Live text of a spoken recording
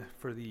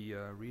for the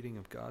reading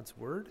of God's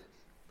Word.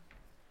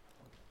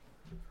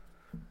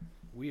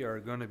 We are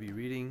going to be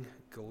reading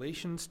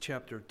Galatians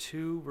chapter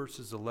 2,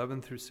 verses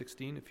 11 through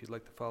 16, if you'd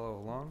like to follow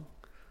along.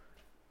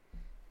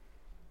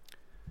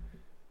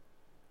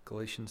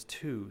 Galatians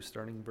 2,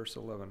 starting verse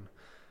 11.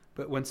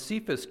 But when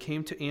Cephas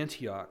came to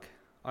Antioch,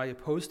 I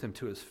opposed him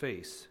to his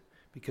face,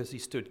 because he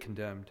stood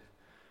condemned.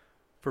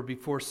 For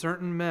before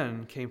certain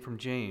men came from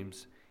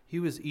James,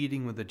 he was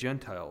eating with the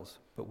Gentiles,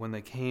 but when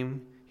they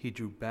came, he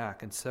drew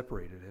back and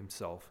separated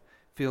himself,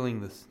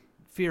 fearing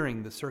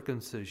the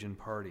circumcision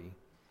party.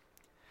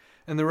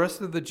 And the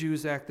rest of the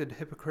Jews acted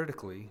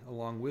hypocritically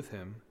along with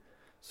him,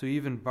 so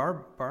even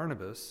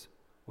Barnabas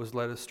was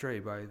led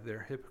astray by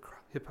their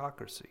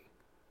hypocrisy.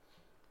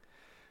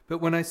 But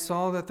when I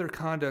saw that their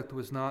conduct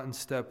was not in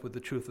step with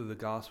the truth of the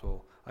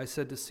gospel, I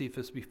said to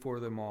Cephas before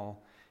them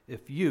all,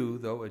 if you,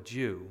 though a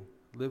Jew,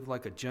 live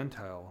like a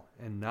Gentile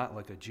and not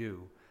like a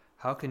Jew,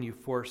 how can you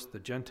force the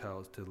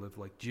Gentiles to live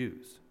like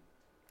Jews?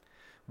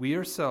 We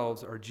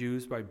ourselves are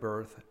Jews by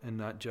birth and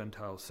not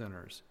Gentile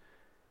sinners.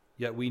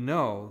 Yet we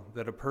know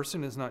that a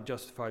person is not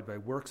justified by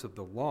works of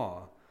the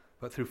law,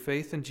 but through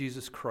faith in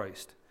Jesus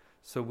Christ.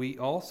 So we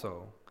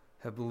also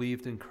have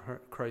believed in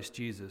Christ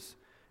Jesus,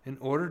 in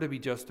order to be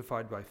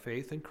justified by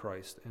faith in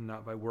Christ and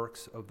not by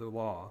works of the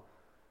law,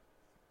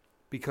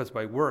 because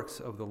by works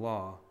of the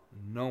law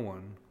no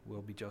one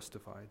will be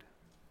justified.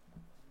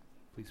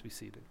 Please be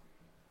seated.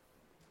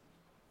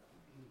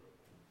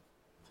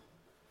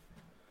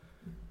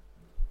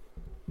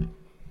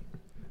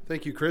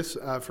 Thank you, Chris,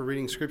 for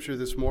reading Scripture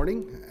this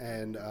morning.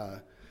 And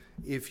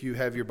if you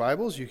have your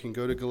Bibles, you can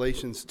go to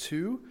Galatians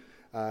 2.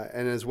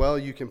 And as well,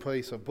 you can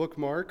place a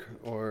bookmark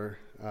or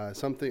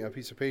something, a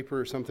piece of paper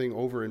or something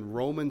over in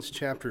Romans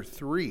chapter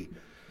 3.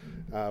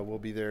 We'll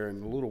be there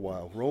in a little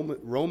while.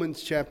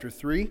 Romans chapter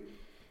 3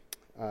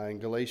 and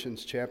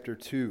Galatians chapter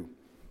 2.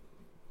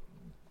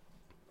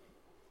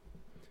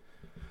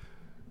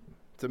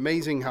 It's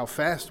amazing how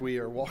fast we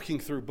are walking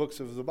through books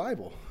of the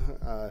Bible.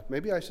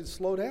 Maybe I should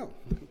slow down.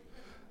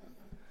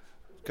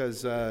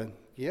 Because,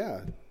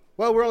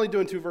 well, we're only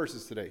doing 2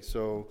 verses today,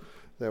 so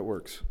that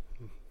works.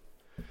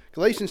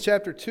 Galatians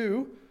chapter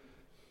 2.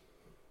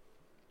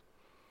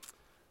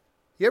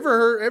 You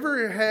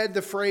ever had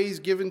the phrase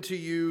given to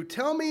you,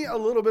 tell me a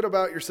little bit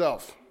about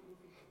yourself?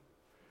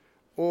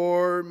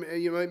 Or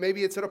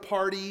maybe it's at a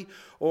party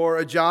or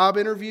a job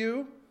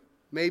interview.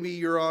 Maybe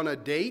you're on a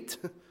date.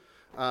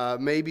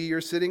 Maybe you're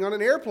sitting on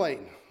an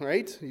airplane,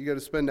 right? You got to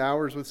spend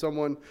hours with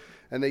someone,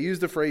 and they use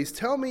the phrase,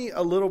 tell me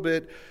a little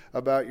bit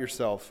about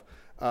yourself.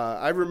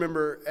 I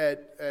remember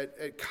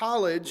at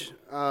college,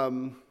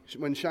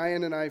 when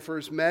Cheyenne and I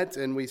first met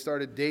and we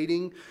started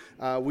dating,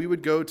 we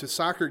would go to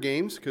soccer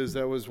games because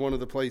that was one of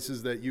the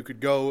places that you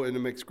could go in a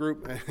mixed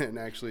group and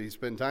actually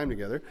spend time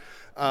together.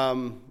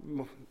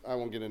 I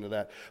won't get into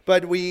that.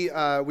 But we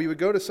would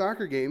go to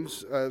soccer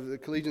games, the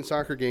collegiate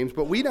soccer games,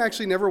 but we'd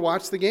actually never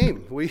watch the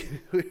game.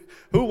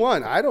 Who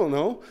won? I don't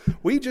know.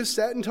 We just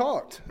sat and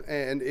talked,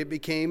 and it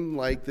became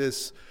like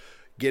this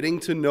getting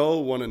to know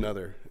one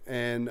another.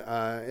 And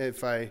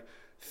if I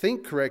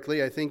think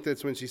correctly, I think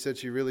that's when she said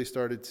she really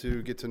started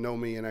to get to know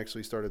me and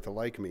actually started to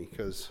like me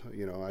because,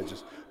 I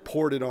just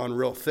poured it on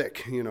real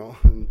thick,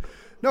 And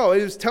no,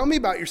 it was tell me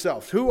about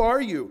yourself. Who are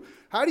you?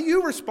 How do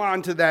you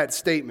respond to that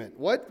statement?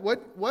 What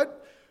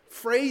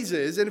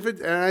phrases,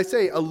 and I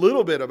say a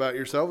little bit about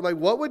yourself, like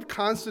what would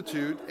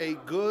constitute a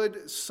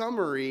good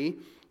summary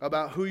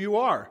about who you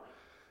are?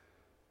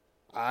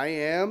 I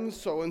am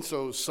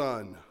so-and-so's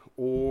son,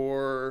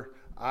 or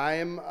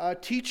I'm a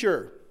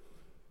teacher.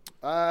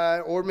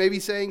 Or maybe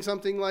saying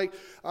something like,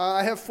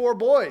 I have 4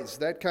 boys.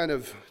 That kind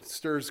of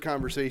stirs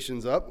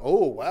conversations up.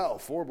 Oh, wow,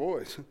 4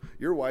 boys.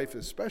 Your wife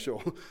is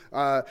special.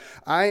 I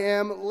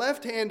am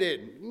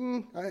left-handed.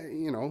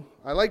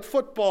 I like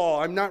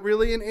football. I'm not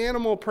really an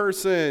animal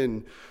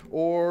person.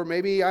 Or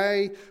maybe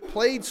I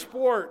played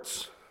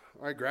sports.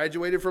 I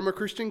graduated from a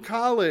Christian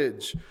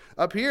college.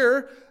 Up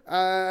here,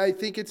 I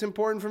think it's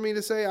important for me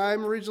to say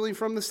I'm originally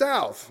from the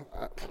South.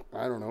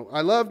 I don't know.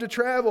 I love to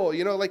travel.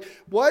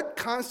 What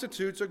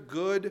constitutes a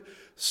good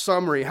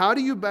summary? How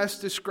do you best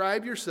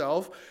describe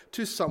yourself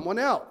to someone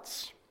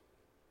else?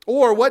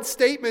 Or what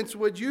statements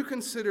would you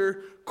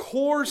consider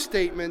core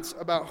statements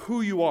about who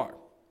you are?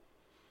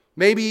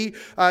 Maybe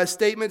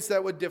statements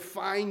that would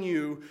define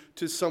you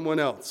to someone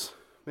else.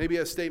 Maybe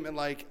a statement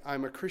like,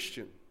 I'm a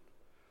Christian.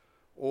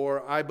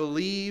 Or I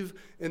believe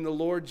in the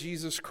Lord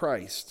Jesus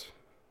Christ,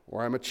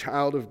 or I'm a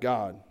child of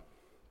God.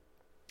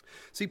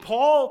 See,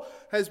 Paul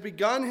has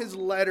begun his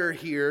letter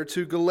here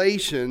to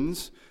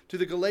Galatians, to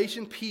the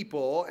Galatian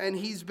people, and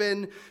he's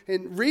been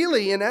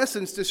in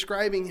essence,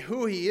 describing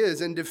who he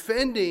is and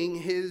defending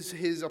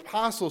his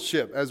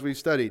apostleship as we've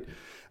studied.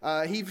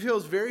 He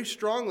feels very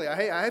strongly,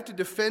 I have to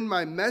defend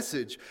my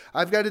message.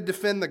 I've got to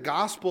defend the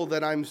gospel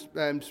that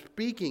I'm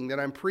speaking, that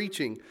I'm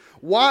preaching.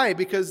 Why?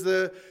 Because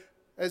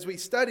as we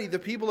study, the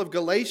people of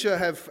Galatia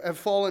have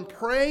fallen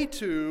prey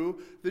to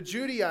the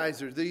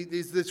Judaizers,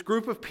 this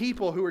group of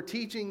people who are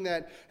teaching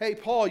that, hey,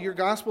 Paul, your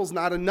gospel's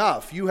not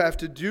enough. You have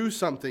to do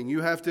something.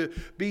 You have to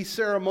be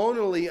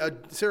ceremonially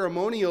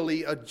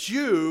a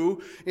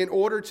Jew in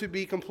order to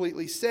be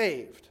completely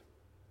saved.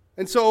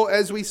 And so,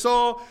 as we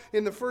saw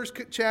in the first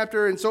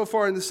chapter and so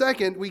far in the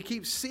second, we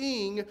keep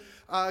seeing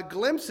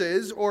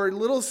glimpses or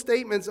little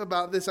statements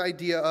about this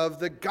idea of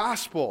the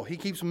gospel. He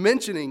keeps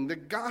mentioning the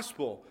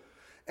gospel.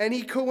 And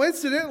he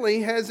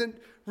coincidentally hasn't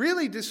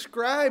really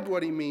described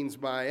what he means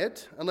by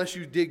it, unless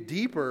you dig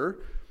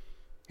deeper.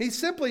 He's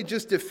simply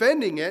just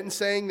defending it and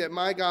saying that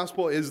my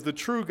gospel is the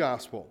true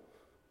gospel.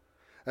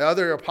 The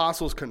other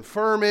apostles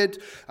confirm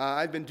it.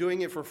 I've been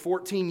doing it for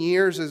 14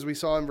 years, as we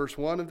saw in verse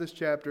 1 of this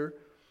chapter.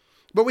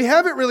 But we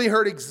haven't really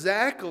heard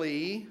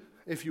exactly,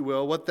 if you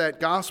will, what that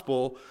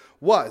gospel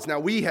was. Now,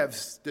 we have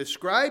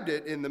described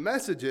it in the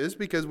messages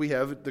because we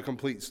have the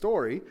complete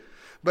story.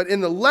 But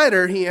in the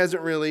letter, he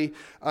hasn't really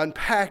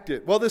unpacked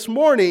it. Well, this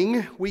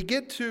morning, we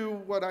get to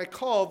what I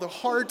call the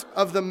heart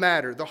of the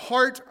matter, the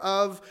heart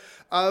of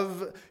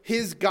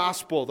his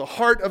gospel, the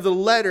heart of the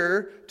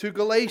letter to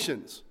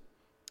Galatians.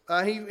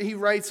 He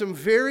writes some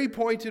very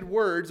pointed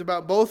words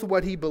about both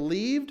what he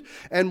believed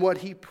and what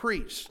he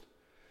preached.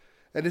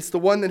 And it's the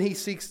one that he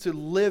seeks to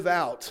live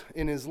out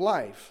in his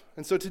life.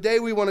 And so today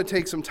we want to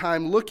take some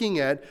time looking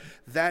at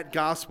that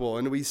gospel.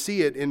 And we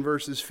see it in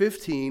verses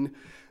 15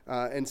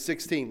 and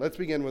 16. Let's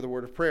begin with a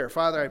word of prayer.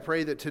 Father, I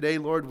pray that today,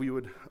 Lord, we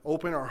would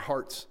open our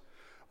hearts,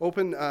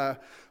 open our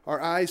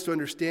eyes to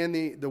understand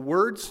the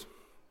words.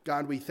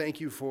 God, we thank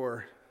you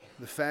for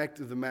the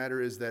fact of the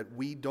matter is that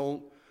we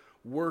don't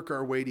work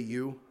our way to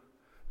you,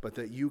 but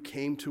that you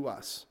came to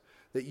us,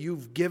 that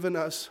you've given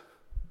us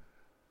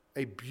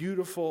a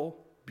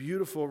beautiful,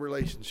 beautiful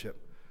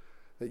relationship,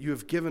 that you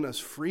have given us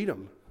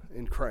freedom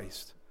in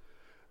Christ.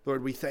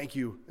 Lord, we thank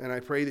you, and I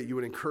pray that you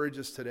would encourage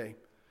us today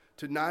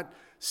to not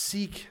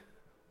seek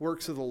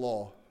works of the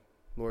law,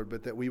 Lord,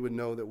 but that we would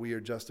know that we are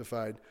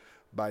justified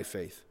by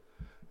faith.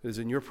 It is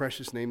in your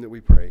precious name that we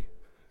pray.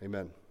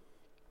 Amen.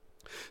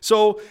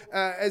 So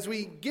as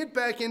we get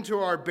back into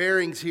our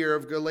bearings here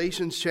of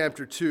Galatians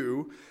chapter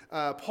 2,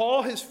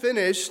 Paul has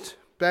finished,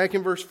 back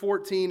in verse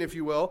 14, if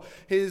you will,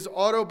 his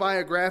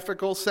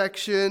autobiographical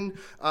section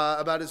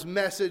about his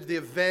message, the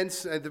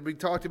events. We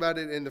talked about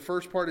it in the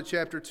first part of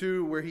chapter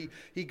 2, where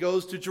he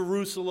goes to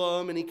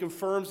Jerusalem and he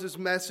confirms his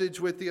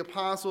message with the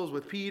apostles,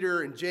 with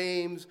Peter and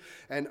James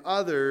and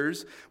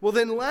others. Well,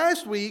 then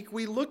last week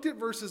we looked at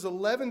verses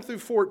 11 through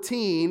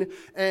 14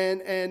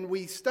 and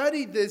we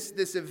studied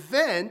this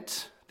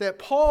event that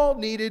Paul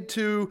needed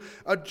to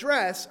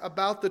address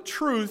about the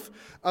truth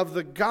of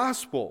the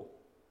gospel.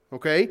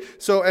 Okay,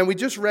 so, and we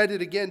just read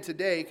it again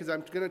today because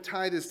I'm going to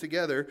tie this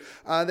together,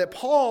 that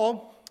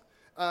Paul,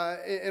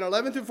 in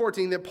 11 through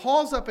 14, that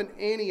Paul's up in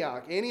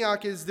Antioch.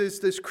 Antioch is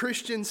this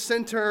Christian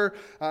center,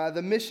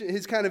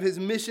 his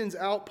missions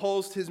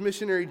outpost, his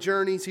missionary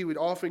journeys. He would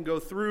often go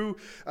through,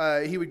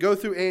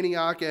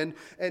 Antioch, and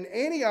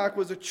Antioch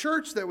was a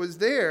church that was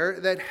there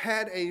that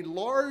had a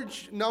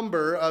large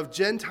number of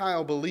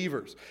Gentile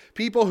believers,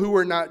 people who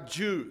were not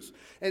Jews.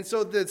 And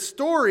so the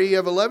story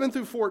of 11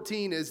 through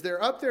 14 is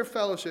they're up there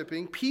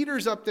fellowshipping.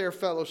 Peter's up there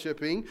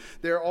fellowshipping.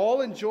 They're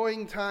all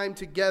enjoying time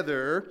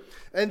together.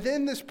 And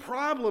then this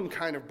problem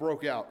kind of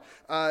broke out.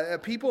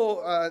 The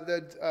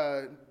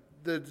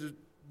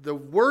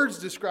words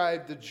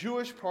describe the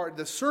Jewish part,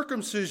 the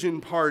circumcision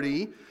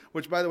party,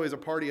 which, by the way, is a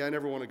party I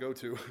never want to go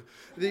to.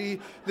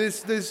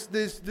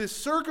 This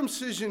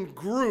circumcision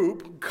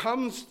group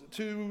comes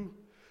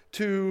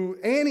to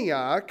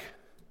Antioch,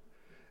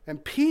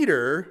 and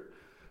Peter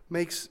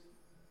makes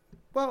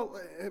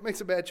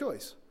a bad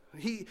choice.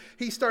 He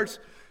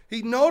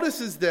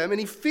notices them and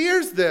he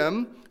fears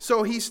them,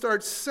 so he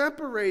starts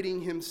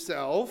separating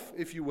himself,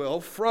 if you will,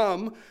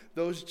 from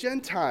those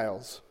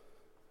Gentiles.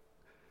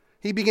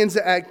 He begins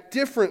to act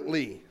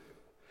differently.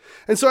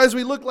 And so as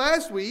we looked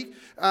last week,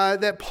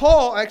 that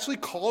Paul actually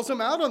calls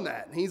him out on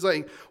that. He's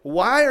like,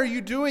 why are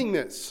you doing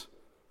this?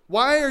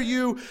 Why are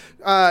you,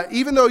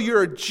 even though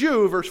you're a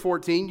Jew, verse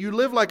 14, you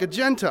live like a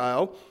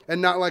Gentile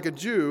and not like a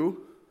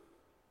Jew?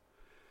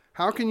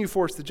 How can you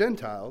force the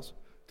Gentiles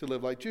to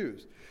live like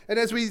Jews? And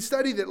as we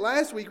studied it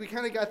last week, we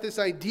kind of got this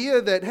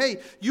idea that, hey,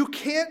 you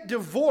can't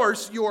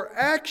divorce your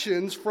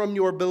actions from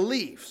your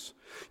beliefs.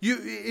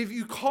 If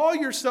you call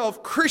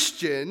yourself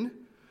Christian,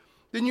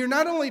 then you're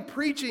not only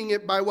preaching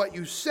it by what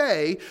you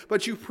say,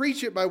 but you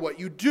preach it by what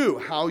you do,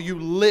 how you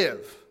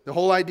live. The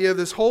whole idea of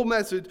this whole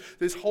message,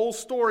 this whole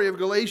story of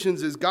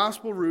Galatians is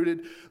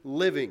gospel-rooted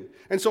living.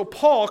 And so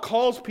Paul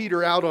calls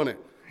Peter out on it.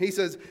 He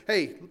says,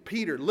 hey,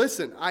 Peter,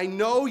 listen, I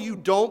know you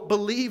don't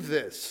believe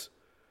this.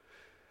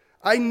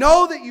 I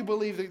know that you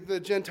believe that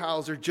the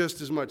Gentiles are just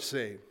as much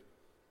saved.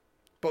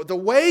 But the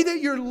way that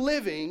you're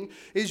living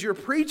is you're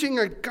preaching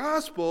a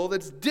gospel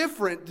that's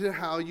different than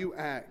how you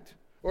act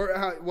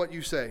or what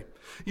you say.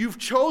 You've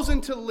chosen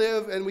to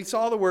live, and we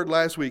saw the word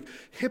last week,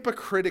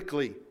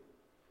 hypocritically.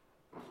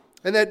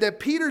 And that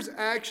Peter's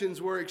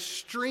actions were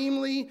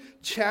extremely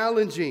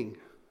challenging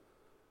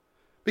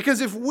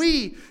Because if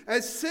we,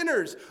 as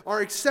sinners,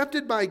 are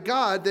accepted by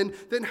God,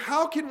 then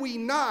how can we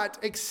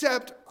not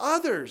accept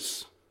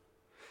others?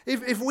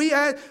 If we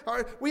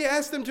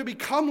ask them to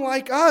become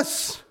like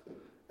us,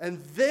 and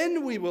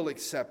then we will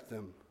accept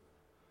them.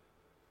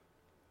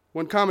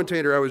 One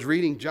commentator I was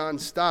reading, John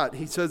Stott,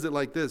 he says it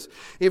like this: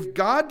 if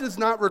God does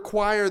not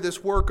require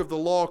this work of the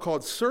law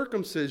called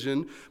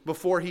circumcision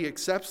before he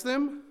accepts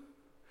them,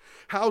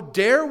 how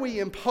dare we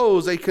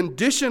impose a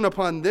condition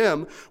upon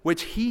them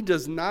which he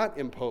does not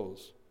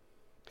impose?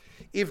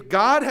 If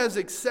God has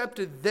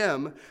accepted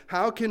them,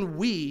 how can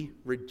we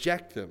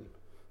reject them?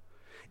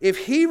 If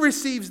he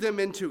receives them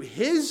into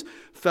his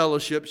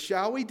fellowship,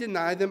 shall we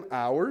deny them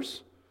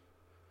ours?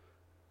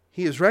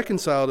 He has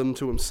reconciled them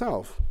to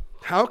himself.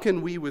 How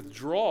can we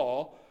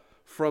withdraw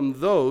from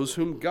those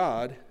whom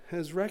God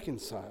has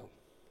reconciled?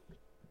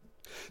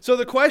 So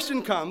the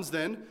question comes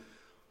then,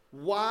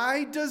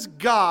 why does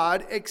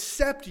God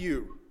accept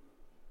you?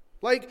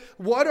 Like,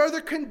 what are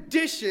the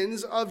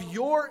conditions of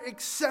your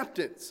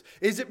acceptance?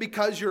 Is it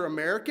because you're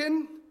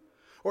American?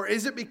 Or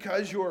is it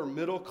because you're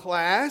middle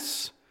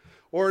class?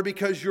 Or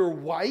because you're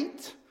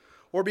white?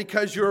 Or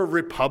because you're a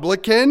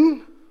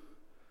Republican?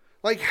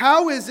 Like,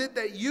 how is it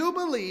that you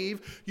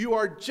believe you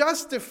are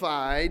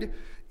justified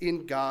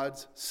in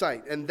God's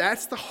sight? And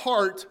that's the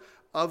heart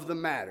of the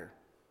matter.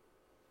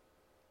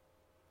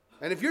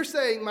 And if you're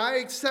saying my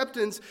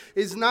acceptance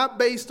is not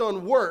based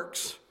on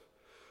works,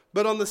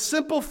 but on the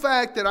simple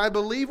fact that I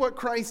believe what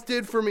Christ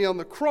did for me on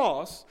the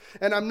cross,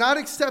 and I'm not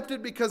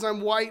accepted because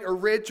I'm white or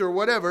rich or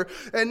whatever,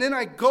 and then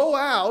I go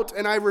out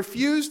and I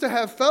refuse to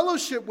have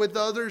fellowship with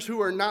others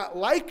who are not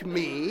like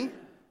me,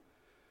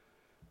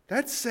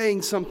 that's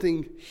saying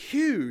something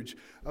huge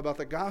about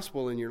the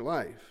gospel in your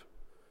life.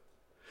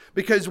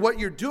 Because what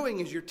you're doing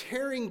is you're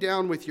tearing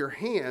down with your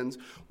hands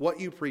what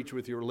you preach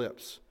with your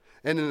lips.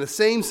 And in the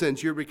same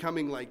sense, you're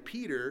becoming like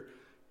Peter,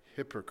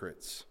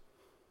 hypocrites.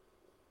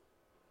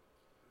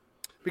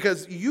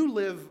 Because you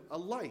live a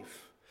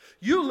life.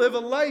 You live a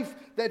life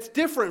that's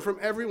different from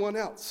everyone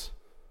else.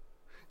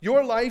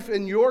 Your life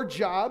and your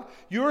job,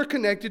 you're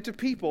connected to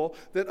people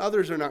that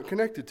others are not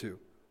connected to.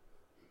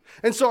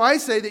 And so I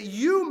say that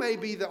you may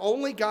be the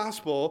only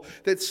gospel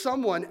that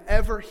someone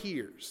ever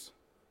hears.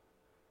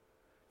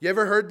 You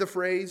ever heard the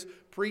phrase,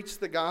 preach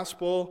the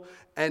gospel,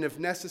 and if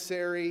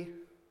necessary,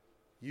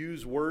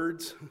 use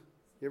words?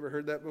 You ever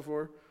heard that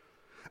before?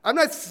 I'm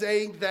not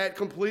saying that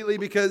completely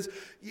because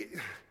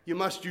you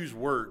must use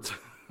words,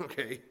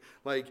 okay?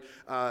 Like,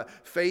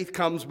 faith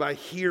comes by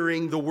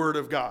hearing the word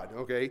of God,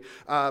 okay?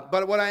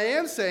 But what I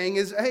am saying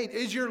is, hey,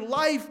 is your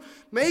life,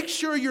 make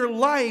sure your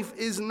life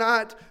is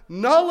not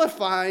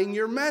nullifying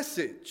your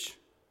message.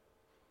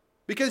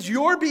 Because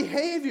your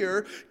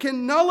behavior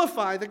can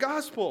nullify the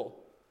gospel.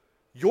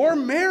 Your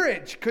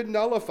marriage could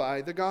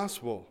nullify the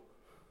gospel.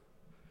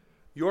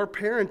 Your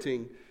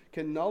parenting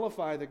can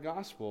nullify the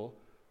gospel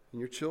in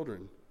your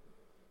children.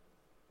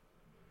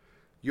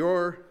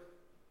 Your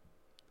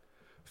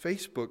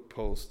Facebook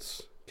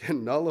posts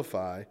can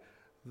nullify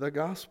the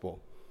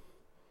gospel.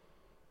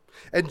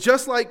 And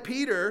just like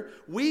Peter,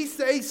 we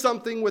say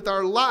something with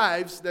our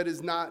lives that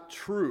is not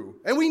true.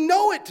 And we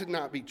know it to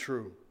not be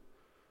true.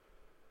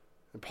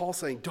 And Paul's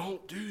saying,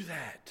 don't do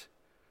that.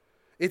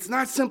 It's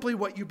not simply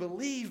what you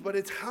believe, but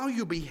it's how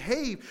you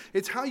behave.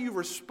 It's how you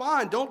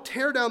respond. Don't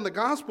tear down the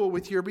gospel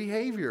with your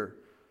behavior.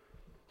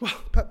 Well,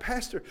 but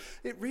Pastor,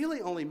 it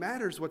really only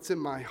matters what's in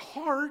my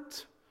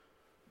heart.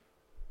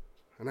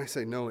 And I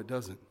say, no, it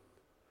doesn't.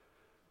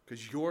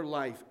 Because your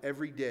life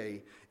every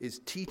day is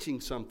teaching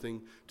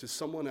something to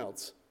someone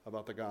else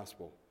about the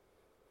gospel.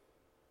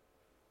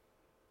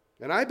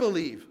 And I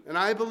believe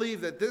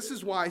that this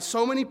is why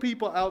so many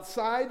people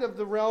outside of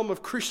the realm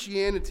of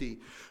Christianity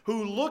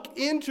who look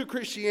into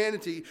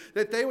Christianity,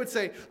 that they would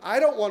say, I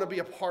don't want to be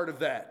a part of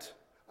that.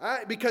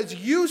 Because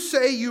you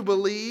say you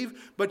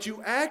believe, but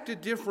you act a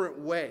different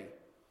way.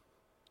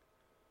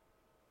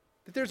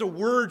 That there's a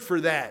word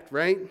for that,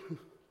 right?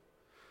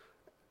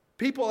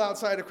 People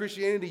outside of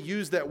Christianity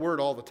use that word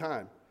all the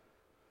time.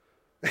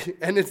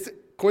 And it's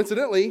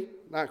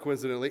not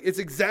coincidentally, it's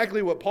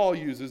exactly what Paul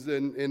uses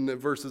in the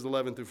verses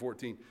 11 through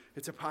 14.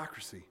 It's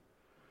hypocrisy.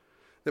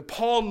 That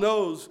Paul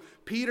knows,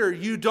 Peter,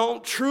 you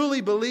don't truly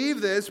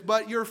believe this,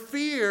 but your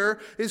fear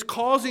is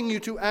causing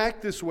you to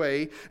act this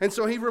way. And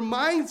so he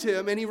reminds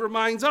him and he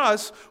reminds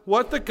us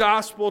what the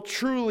gospel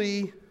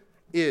truly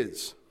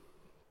is.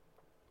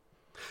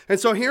 And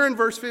so here in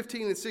verse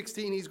 15 and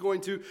 16, he's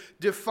going to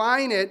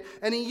define it,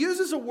 and he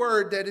uses a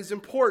word that is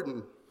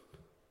important.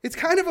 It's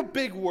kind of a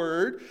big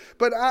word,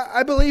 but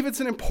I believe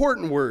it's an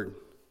important word.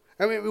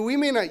 I mean, we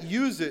may not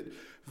use it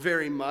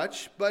very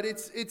much, but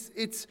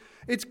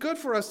it's good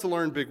for us to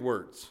learn big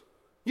words.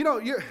 You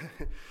know,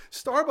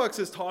 Starbucks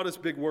has taught us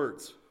big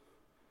words.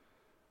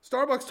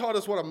 Starbucks taught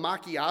us what a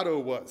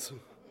macchiato was.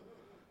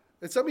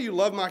 And some of you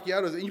love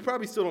macchiatos, and you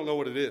probably still don't know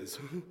what it is.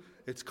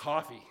 It's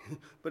coffee,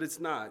 but it's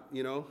not,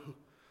 you know.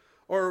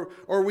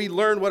 Or we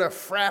learned what a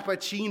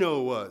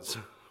frappuccino was,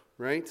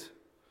 right?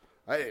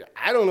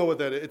 I don't know what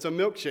that is. It's a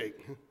milkshake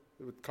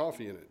with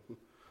coffee in it,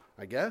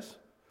 I guess.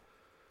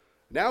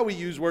 Now we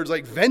use words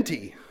like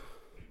venti.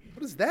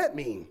 What does that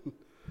mean?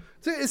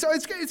 So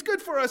it's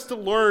good for us to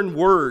learn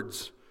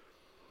words.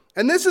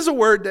 And this is a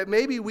word that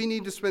maybe we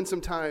need to spend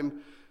some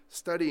time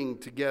studying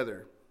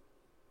together.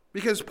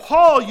 Because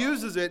Paul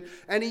uses it,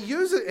 and he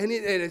uses it, and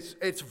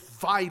it's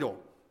vital.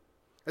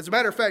 As a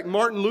matter of fact,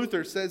 Martin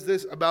Luther says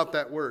this about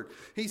that word.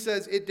 He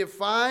says it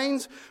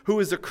defines who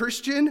is a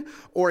Christian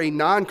or a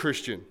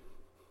non-Christian.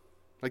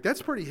 Like,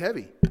 that's pretty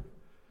heavy.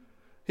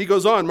 He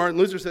goes on, Martin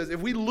Luther says,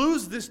 if we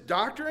lose this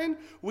doctrine,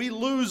 we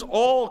lose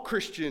all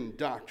Christian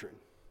doctrine.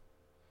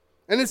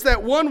 And it's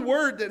that one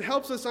word that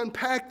helps us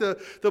unpack the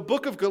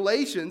book of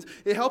Galatians.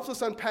 It helps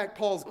us unpack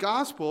Paul's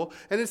gospel.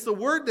 And it's the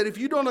word that if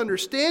you don't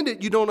understand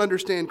it, you don't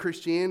understand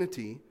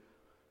Christianity.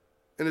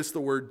 And it's the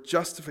word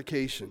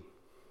justification.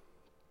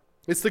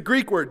 It's the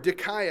Greek word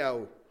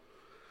dikaio.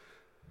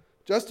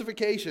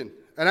 Justification.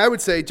 And I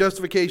would say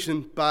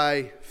justification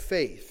by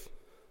faith.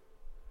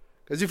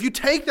 Because if you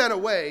take that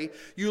away,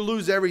 you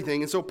lose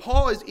everything. And so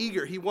Paul is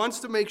eager. He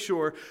wants to make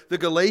sure the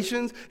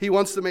Galatians, he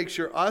wants to make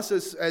sure us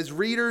as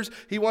readers,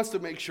 he wants to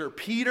make sure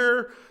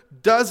Peter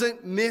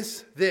doesn't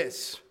miss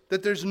this.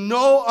 That there's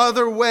no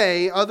other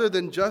way other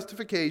than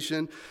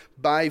justification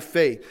by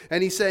faith.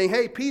 And he's saying,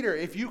 hey, Peter,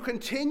 if you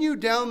continue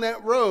down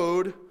that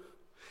road,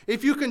 Galatians,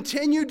 if you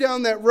continue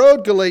down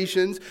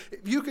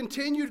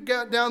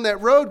that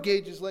road,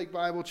 Gages Lake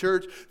Bible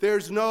Church,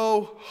 there's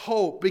no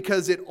hope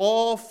because it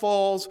all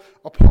falls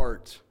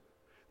apart.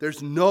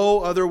 There's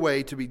no other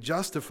way to be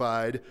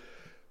justified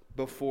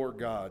before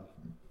God.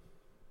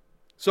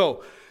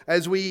 So,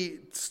 as we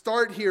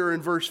start here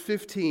in verse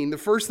 15, the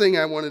first thing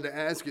I wanted to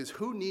ask is,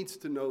 who needs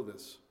to know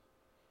this?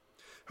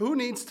 Who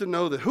needs to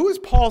know this? Who is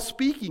Paul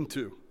speaking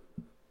to?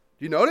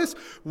 You notice?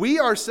 We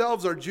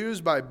ourselves are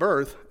Jews by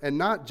birth and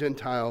not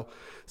Gentile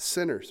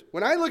sinners.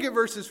 When I look at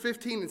verses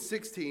 15 and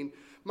 16,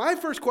 my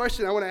first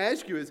question I want to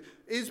ask you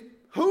is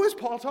who is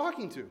Paul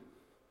talking to?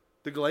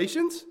 The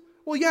Galatians?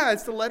 Well, yeah,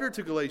 it's the letter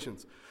to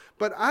Galatians.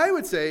 But I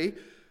would say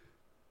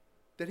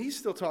that he's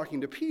still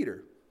talking to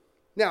Peter.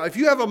 Now, if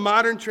you have a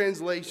modern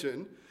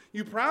translation,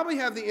 you probably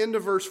have the end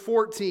of verse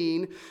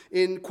 14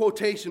 in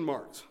quotation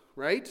marks.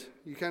 Right?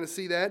 You kind of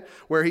see that?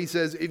 Where he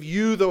says, if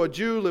you, though a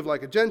Jew, live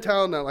like a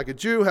Gentile, not like a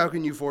Jew, how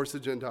can you force the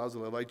Gentiles to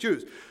live like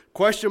Jews?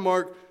 Question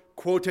mark,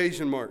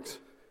 quotation marks.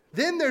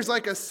 Then there's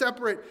like a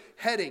separate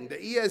heading. The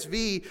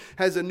ESV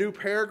has a new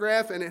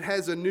paragraph, and it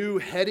has a new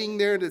heading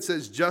there that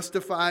says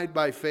justified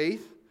by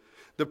faith.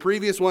 The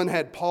previous one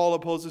had Paul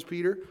opposes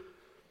Peter.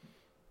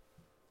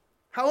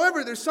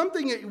 However, there's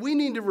something that we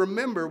need to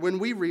remember when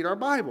we read our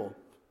Bible.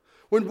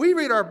 When we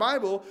read our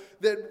Bible,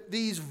 that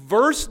these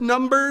verse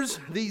numbers,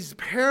 these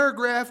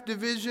paragraph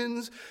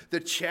divisions,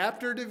 the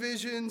chapter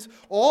divisions,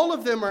 all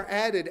of them are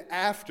added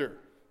after.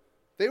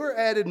 They were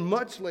added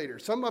much later.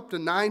 Some up to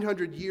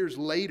 900 years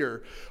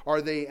later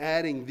are they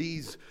adding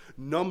these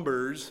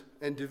numbers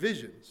and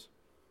divisions.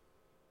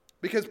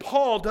 Because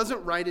Paul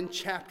doesn't write in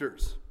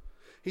chapters.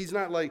 He's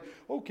not like,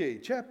 okay,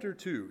 chapter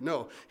 2.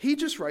 No, he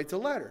just writes a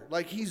letter.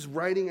 Like he's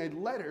writing a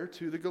letter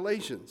to the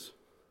Galatians.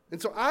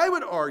 And so I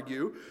would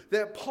argue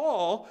that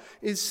Paul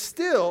is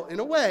still, in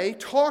a way,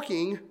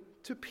 talking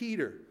to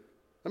Peter.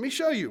 Let me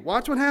show you.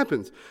 Watch what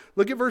happens.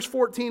 Look at verse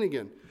 14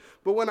 again.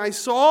 But when I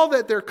saw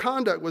that their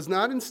conduct was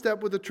not in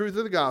step with the truth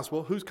of the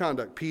gospel, whose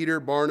conduct? Peter,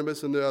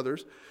 Barnabas, and the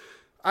others.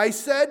 I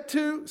said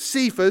to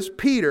Cephas,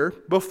 Peter,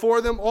 before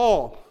them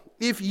all,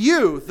 if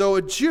you, though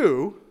a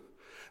Jew,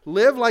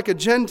 live like a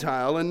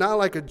Gentile and not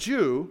like a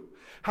Jew,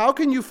 how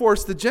can you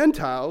force the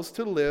Gentiles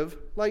to live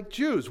like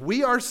Jews?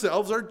 We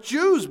ourselves are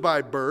Jews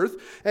by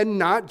birth and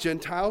not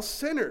Gentile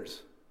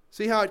sinners.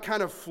 See how it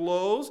kind of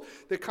flows?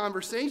 The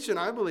conversation,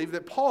 I believe,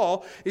 that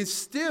Paul is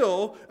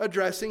still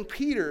addressing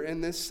Peter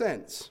in this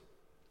sense.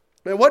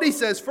 And what he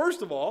says,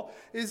 first of all,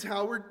 is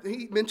how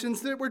he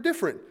mentions that we're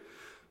different.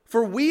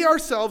 For we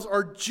ourselves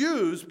are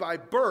Jews by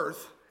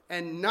birth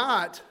and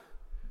not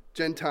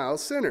Gentile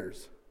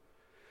sinners.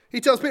 He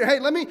tells Peter, hey,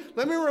 let me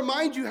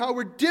remind you how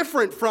we're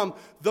different from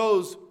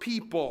those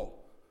people.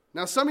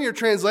 Now, some of your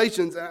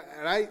translations,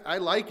 and I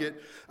like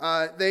it,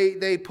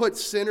 they put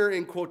sinner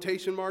in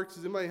quotation marks.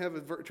 Does anybody have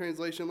a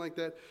translation like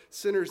that?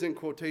 Sinners in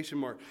quotation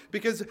mark.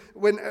 Because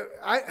when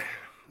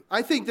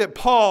I think that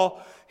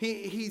Paul,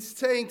 he's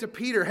saying to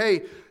Peter,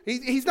 hey,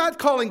 he's not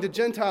calling the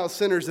Gentile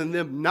sinners and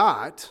them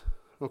not,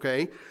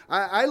 okay?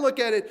 I look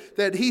at it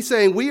that he's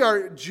saying we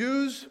are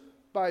Jews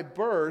by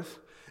birth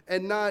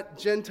and not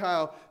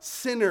Gentile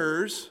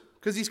sinners,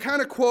 because he's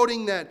kind of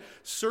quoting that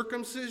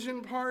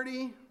circumcision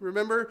party.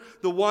 Remember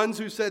the ones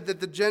who said that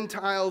the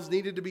Gentiles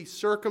needed to be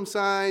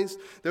circumcised?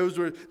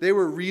 They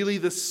were really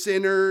the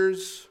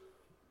sinners.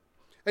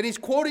 And he's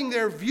quoting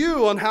their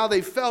view on how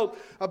they felt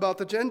about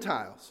the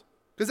Gentiles.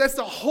 Because that's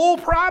the whole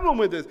problem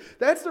with this.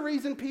 That's the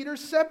reason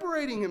Peter's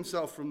separating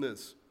himself from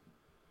this.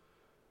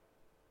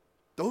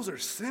 Those are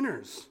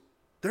sinners.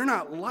 They're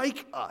not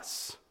like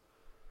us.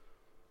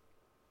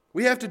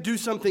 We have to do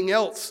something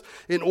else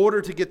in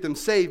order to get them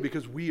saved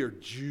because we are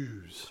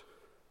Jews.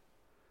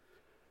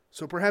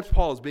 So perhaps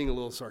Paul is being a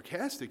little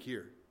sarcastic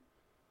here.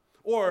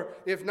 Or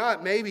if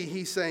not, maybe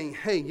he's saying,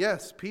 hey,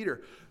 yes,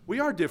 Peter, we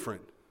are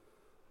different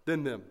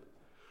than them.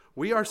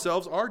 We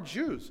ourselves are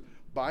Jews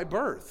by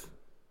birth,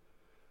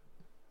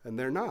 and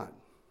they're not.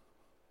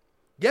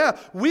 Yeah,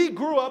 we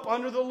grew up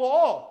under the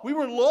law. We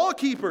were law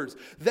keepers.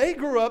 They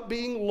grew up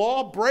being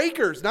law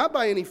breakers, not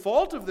by any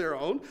fault of their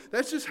own.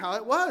 That's just how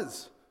it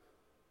was.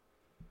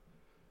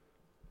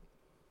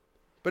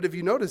 But if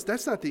you notice,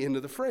 that's not the end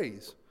of the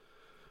phrase.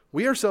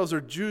 We ourselves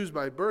are Jews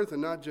by birth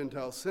and not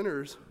Gentile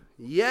sinners,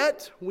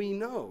 yet we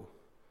know.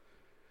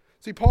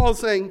 See, Paul is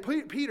saying,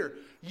 Peter,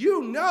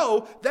 you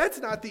know that's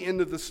not the end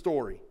of the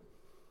story,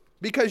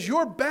 because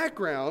your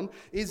background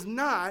is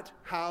not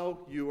how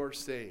you are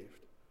saved.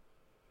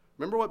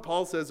 Remember what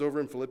Paul says over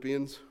in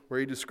Philippians, where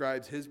he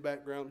describes his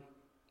background?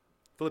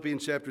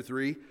 Philippians chapter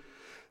 3.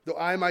 Though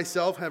I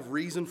myself have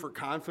reason for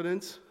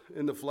confidence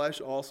in the flesh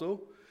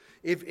also,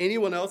 if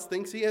anyone else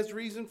thinks he has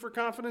reason for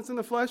confidence in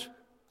the flesh,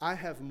 I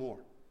have more.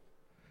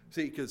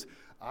 See, because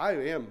I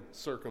am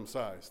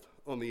circumcised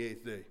on the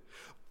 8th day.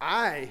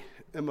 I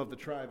am of the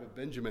tribe of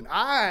Benjamin.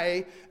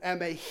 I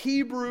am a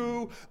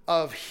Hebrew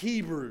of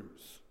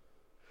Hebrews.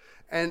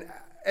 And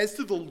as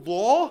to the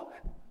law,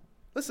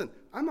 listen,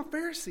 I'm a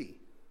Pharisee.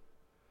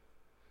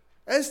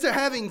 As to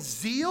having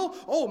zeal,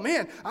 oh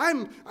man,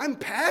 I'm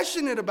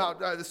passionate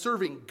about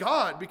serving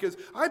God because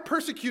I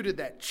persecuted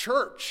that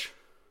church.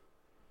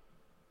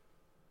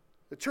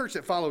 The church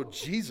that followed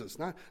Jesus,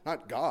 not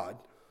God.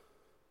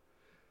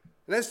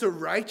 And as to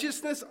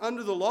righteousness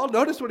under the law,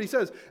 notice what he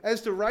says.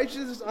 As to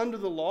righteousness under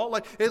the law,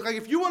 like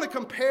if you want to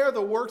compare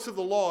the works of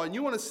the law and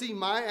you want to see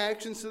my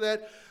actions to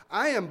that,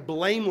 I am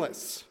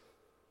blameless.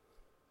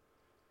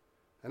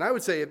 And I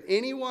would say if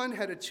anyone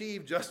had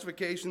achieved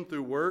justification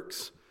through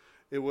works,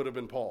 it would have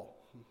been Paul.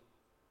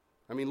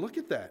 I mean, look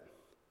at that.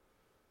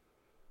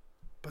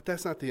 But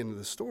that's not the end of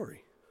the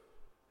story.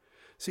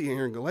 See,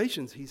 here in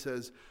Galatians, he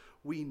says,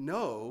 we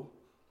know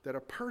that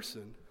a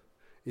person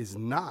is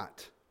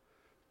not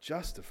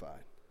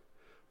justified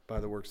by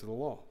the works of the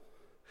law.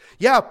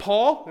 Yeah,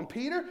 Paul and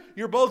Peter,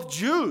 you're both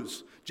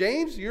Jews.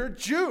 James, you're a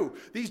Jew.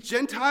 These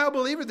Gentile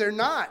believers, they're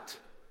not.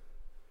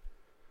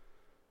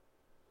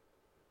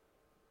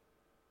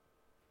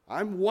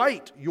 I'm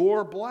white,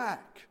 you're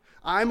black.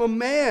 I'm a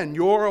man,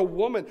 you're a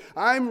woman.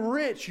 I'm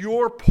rich,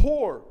 you're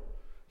poor.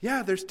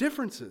 Yeah, there's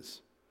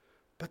differences,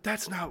 but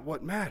that's not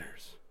what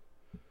matters.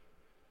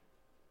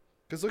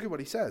 Because look at what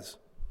he says.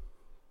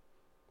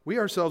 We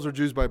ourselves are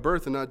Jews by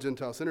birth and not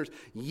Gentile sinners,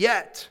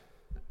 yet,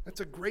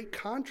 that's a great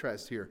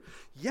contrast here.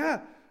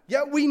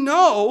 Yet we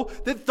know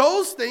that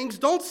those things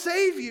don't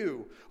save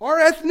you. Our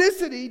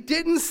ethnicity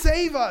didn't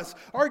save us.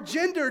 Our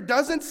gender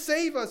doesn't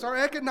save us. Our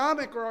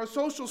economic or our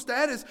social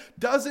status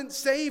doesn't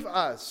save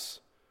us.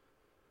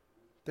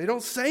 They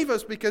don't save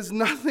us because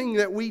nothing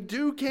that we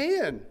do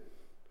can.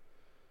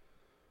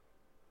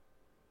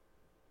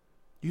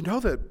 You know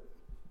that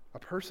a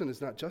person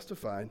is not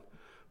justified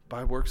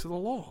by works of the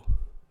law,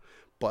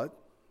 but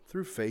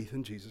through faith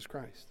in Jesus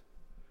Christ.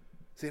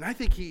 See, and I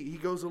think he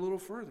goes a little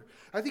further.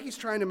 I think he's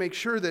trying to make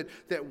sure that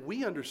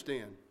we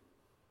understand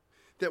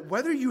that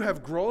whether you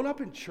have grown up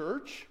in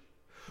church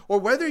or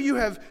whether you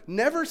have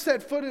never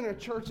set foot in a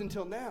church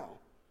until now,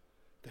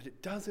 that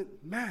it doesn't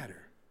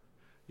matter.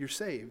 You're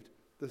saved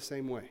the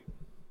same way.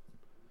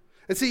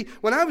 And see,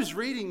 when I was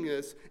reading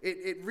this,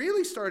 it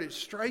really started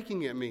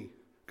striking at me,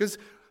 because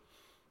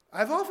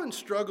I've often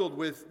struggled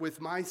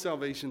with my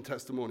salvation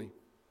testimony.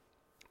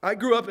 I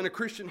grew up in a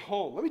Christian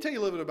home. Let me tell you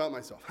a little bit about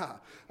myself.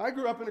 I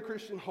grew up in a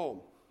Christian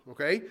home,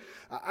 okay?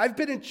 I've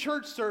been in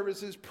church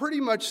services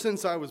pretty much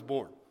since I was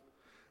born.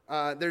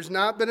 There's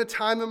not been a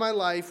time in my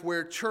life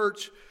where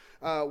church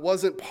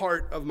wasn't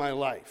part of my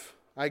life.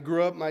 I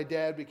grew up, my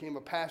dad became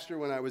a pastor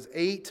when I was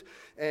 8,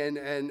 and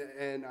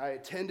I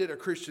attended a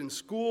Christian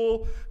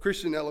school,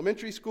 Christian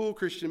elementary school,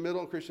 Christian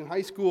middle and Christian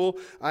high school.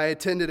 I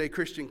attended a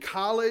Christian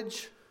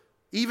college.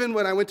 Even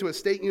when I went to a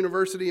state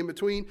university in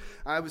between,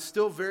 I was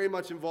still very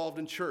much involved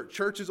in church.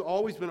 Church has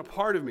always been a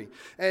part of me.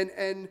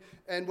 And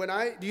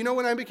do you know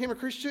when I became a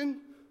Christian?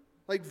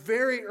 Like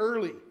very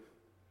early.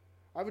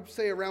 I would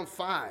say around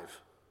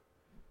 5.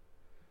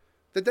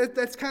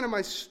 That's kind of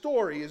my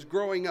story, is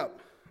growing up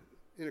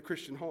in a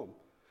Christian home.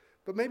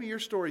 But maybe your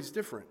story is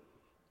different.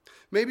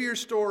 Maybe your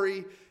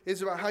story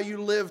is about how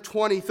you live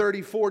 20,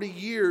 30, 40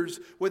 years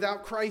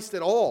without Christ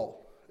at all.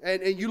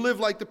 And you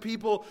live like the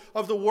people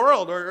of the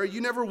world, or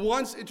you never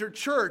once entered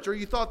church, or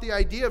you thought the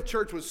idea of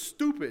church was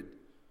stupid.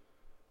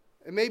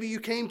 And maybe you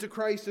came to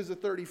Christ as a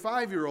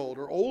 35-year-old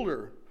or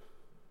older.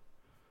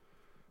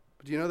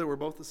 But do you know that we're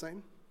both the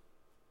same?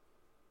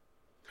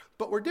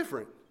 But we're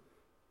different.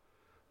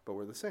 But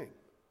we're the same.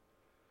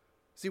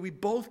 See, we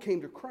both came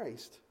to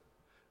Christ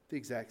the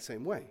exact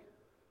same way.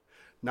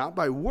 Not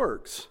by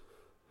works,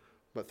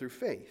 but through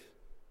faith.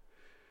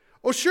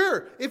 Oh,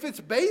 sure, if it's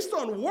based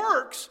on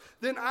works,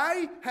 then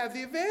I have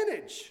the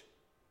advantage.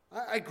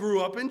 I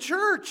grew up in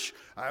church.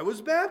 I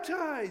was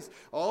baptized.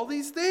 All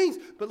these things.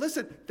 But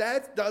listen,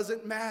 that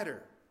doesn't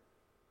matter.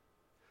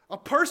 A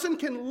person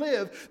can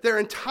live their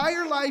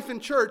entire life in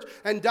church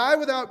and die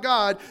without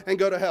God and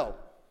go to hell.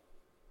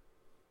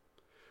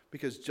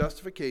 because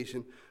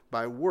justification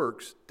by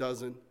works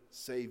doesn't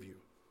save you.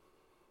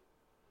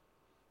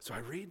 So I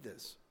read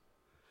this.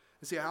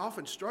 And see, I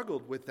often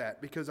struggled with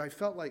that because I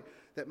felt like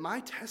that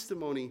my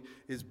testimony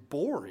is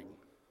boring.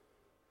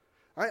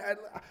 I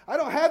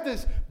don't have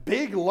this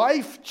big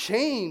life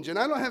change, and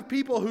I don't have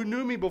people who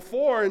knew me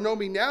before and know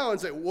me now and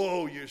say,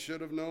 whoa, you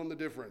should have known the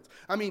difference.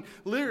 I mean,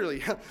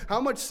 literally, how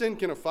much sin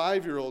can a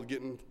 5-year-old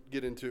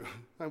get into?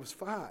 I was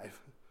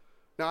 5.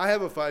 Now, I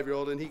have a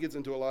 5-year-old, and he gets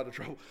into a lot of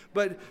trouble.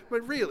 But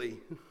really,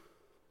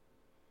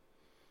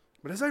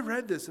 but as I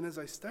read this and as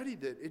I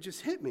studied it, it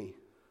just hit me.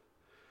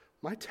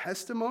 My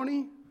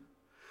testimony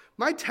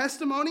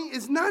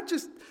is not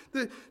just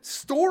the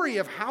story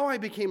of how I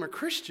became a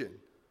Christian.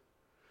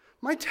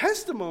 My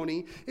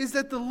testimony is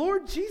that the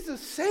Lord Jesus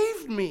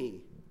saved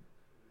me.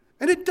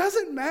 And it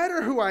doesn't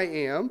matter who I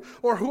am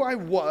or who I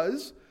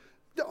was.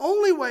 The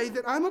only way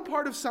that I'm a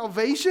part of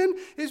salvation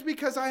is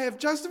because I have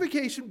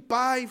justification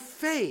by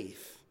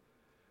faith.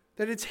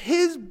 That it's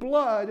His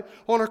blood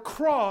on a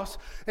cross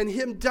and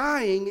Him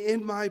dying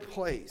in my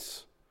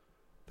place.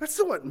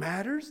 That's what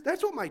matters.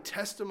 That's what my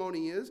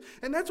testimony is.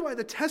 And that's why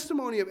the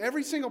testimony of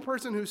every single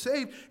person who's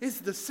saved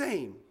is the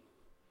same,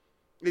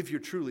 if you're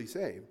truly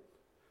saved.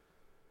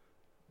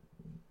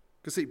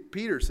 Because see,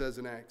 Peter says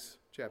in Acts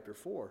chapter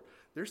 4,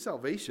 there's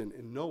salvation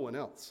in no one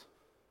else.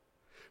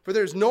 For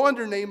there's no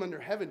other name under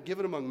heaven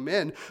given among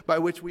men by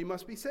which we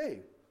must be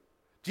saved.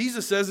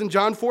 Jesus says in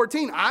John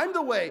 14, I'm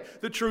the way,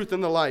 the truth,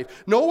 and the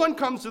life. No one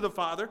comes to the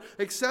Father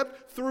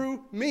except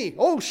through me.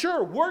 Oh,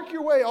 sure, work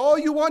your way all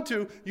you want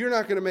to. You're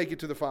not going to make it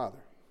to the Father.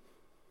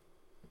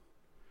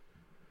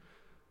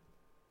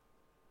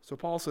 So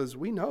Paul says,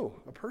 we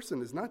know a person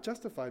is not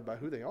justified by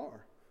who they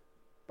are,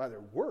 by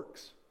their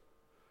works,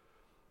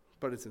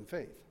 but it's in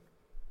faith.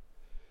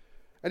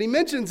 And he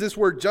mentions this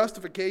word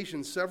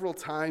justification several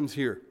times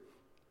here.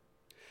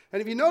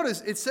 And if you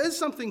notice, it says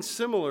something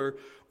similar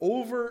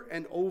over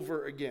and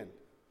over again.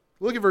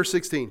 Look at verse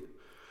 16.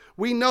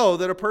 We know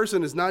that a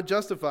person is not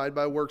justified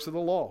by works of the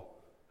law,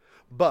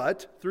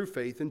 but through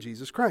faith in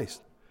Jesus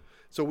Christ.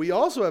 So we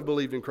also have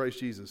believed in Christ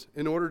Jesus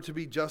in order to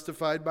be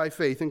justified by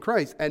faith in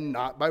Christ and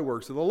not by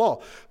works of the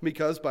law,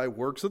 because by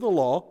works of the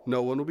law,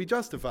 no one will be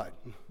justified.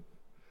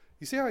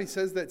 You see how he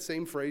says that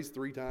same phrase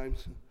 3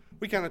 times?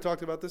 We kind of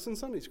talked about this in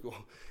Sunday school.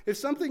 If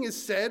something is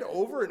said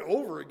over and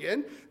over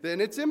again, then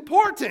it's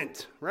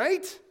important,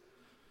 right?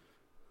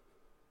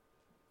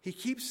 He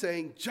keeps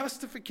saying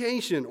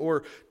justification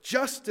or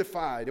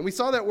justified. And we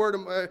saw that word,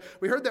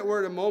 we heard that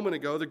word a moment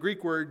ago, the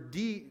Greek word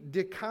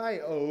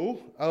dikaio.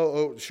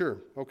 Oh, sure,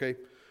 okay.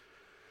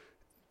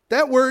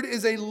 That word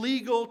is a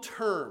legal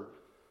term,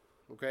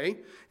 okay?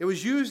 It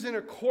was used in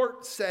a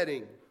court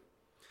setting.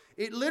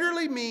 It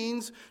literally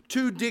means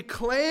to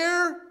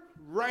declare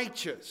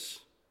righteous.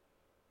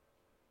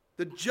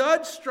 The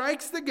judge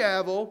strikes the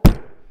gavel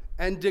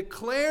and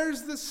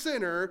declares the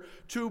sinner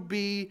to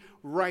be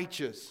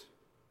righteous.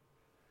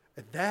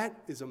 And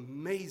that is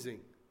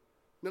amazing.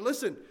 Now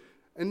listen,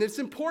 and it's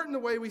important the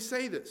way we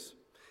say this.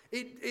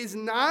 It is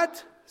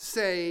not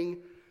saying,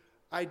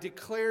 I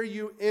declare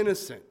you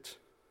innocent.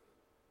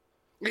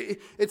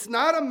 It's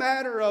not a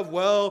matter of,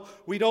 well,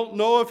 we don't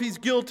know if he's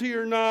guilty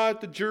or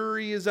not. The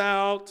jury is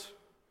out.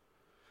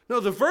 No,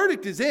 the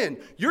verdict is in.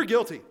 You're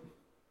guilty.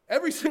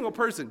 Every single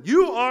person.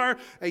 You are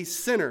a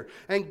sinner.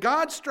 And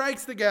God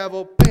strikes the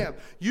gavel. Bam.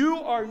 You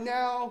are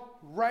now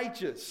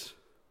righteous.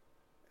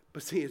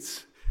 But see,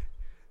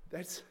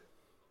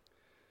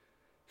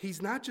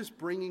 He's not just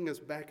bringing us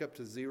back up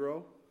to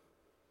 0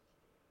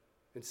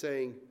 and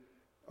saying,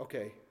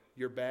 okay,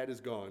 your bad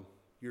is gone.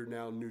 You're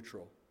now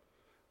neutral.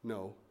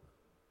 No.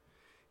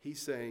 He's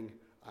saying,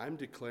 I'm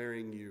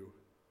declaring you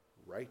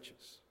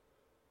righteous.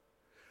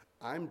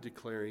 I'm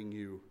declaring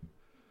you,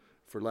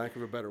 for lack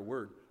of a better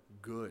word,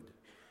 good.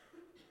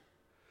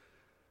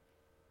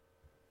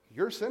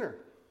 You're a sinner.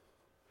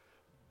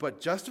 But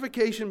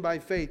justification by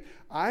faith,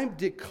 I'm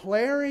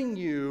declaring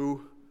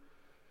you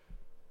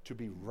to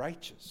be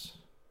righteous.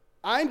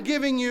 I'm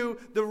giving you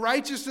the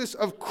righteousness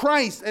of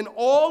Christ and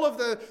all of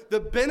the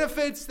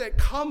benefits that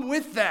come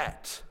with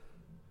that.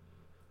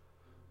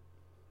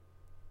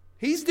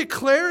 He's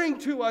declaring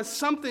to us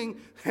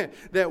something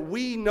that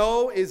we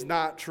know is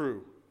not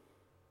true.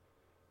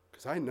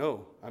 Because I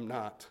know I'm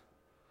not.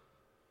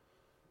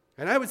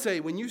 And I would say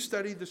when you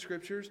study the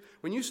scriptures,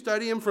 when you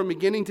study them from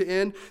beginning to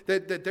end,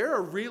 that there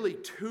are really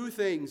 2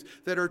 things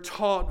that are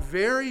taught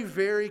very,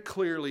 very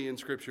clearly in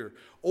scripture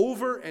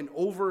over and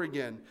over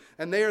again.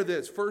 And they are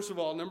this. First of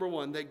all, number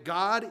 1, that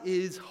God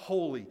is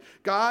holy.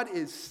 God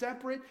is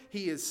separate.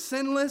 He is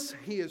sinless.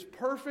 He is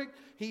perfect.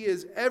 He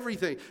is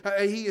everything.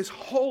 He is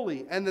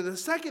holy. And then the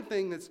second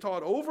thing that's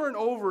taught over and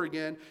over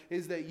again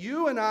is that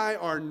you and I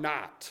are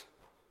not.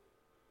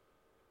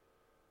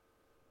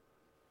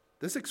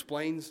 This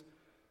explains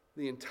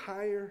the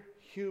entire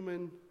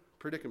human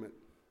predicament.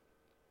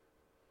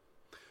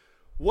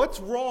 What's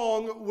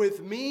wrong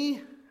with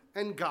me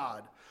and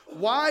God?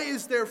 Why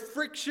is there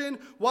friction?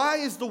 Why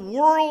is the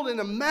world in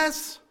a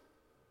mess?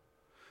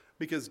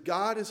 Because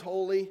God is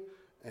holy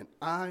and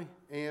I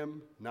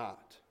am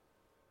not.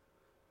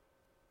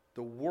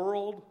 the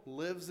world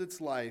lives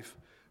its life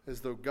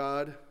as though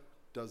God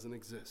doesn't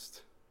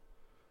exist.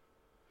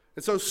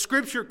 And so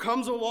Scripture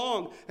comes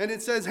along and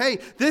it says, hey,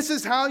 this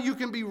is how you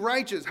can be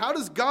righteous. How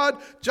does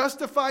God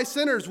justify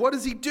sinners? What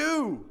does he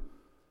do?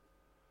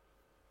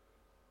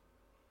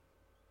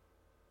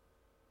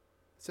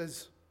 It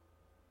says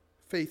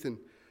faith in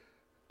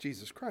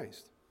Jesus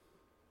Christ.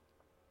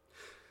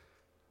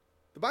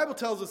 The Bible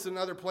tells us in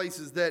other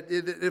places that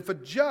if a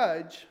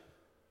judge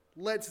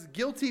lets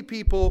guilty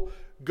people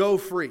go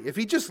free, if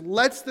he just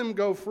lets them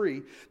go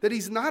free, that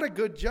he's not a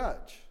good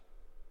judge.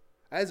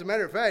 As a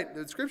matter of fact,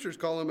 the Scriptures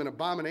call him an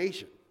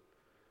abomination.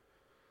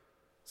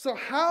 So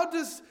how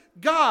does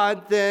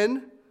God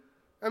then,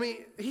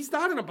 he's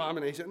not an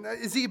abomination.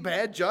 Is he a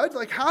bad judge?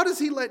 Like, how does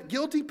he let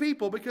guilty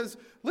people, because,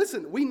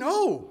 listen, we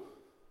know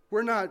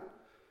we're not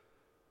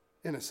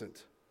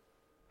innocent.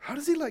 How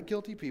does he let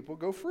guilty people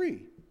go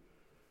free?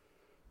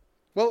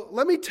 Well,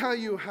 let me tell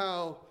you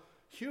how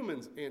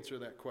humans answer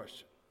that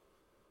question.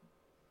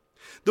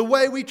 The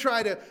way we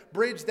try to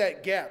bridge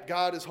that gap,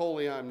 God is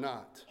holy, I'm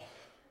not,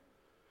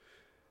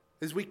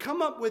 is we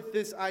come up with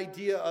this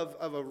idea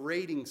of a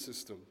rating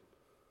system.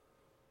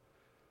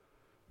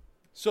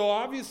 So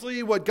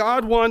obviously what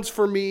God wants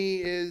for me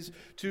is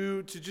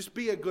to just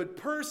be a good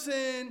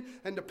person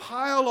and to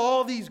pile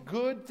all these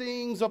good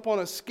things up on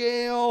a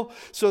scale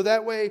so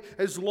that way,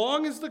 as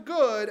long as the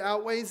good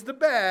outweighs the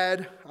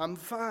bad, I'm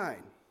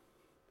fine.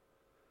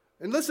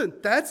 And listen,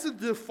 that's the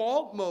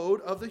default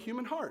mode of the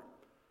human heart.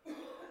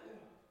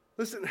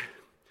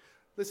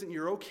 Listen,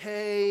 you're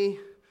okay.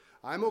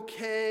 I'm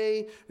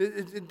okay.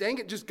 Dang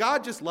it,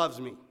 God just loves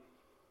me.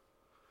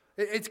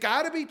 It's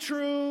got to be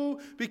true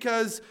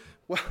because,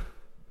 well,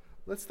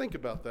 let's think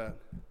about that.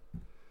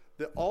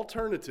 The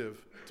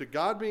alternative to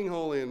God being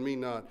holy and me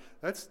not,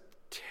 that's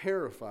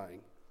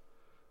terrifying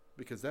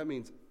because that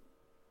means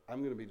I'm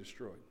going to be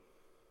destroyed.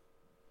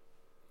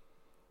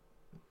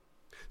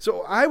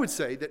 So I would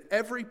say that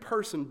every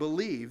person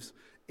believes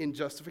in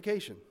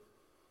justification.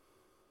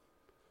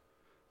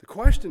 The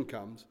question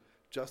comes,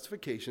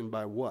 justification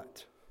by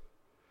what?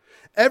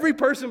 Every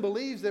person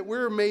believes that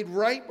we're made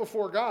right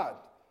before God.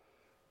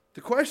 The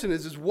question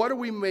is what are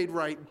we made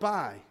right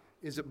by?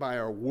 Is it by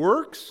our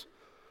works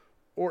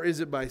or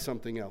is it by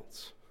something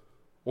else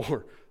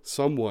or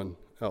someone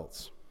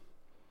else?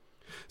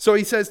 So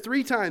he says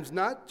 3 times,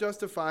 not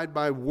justified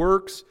by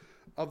works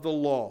of the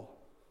law.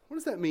 What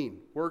does that mean,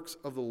 works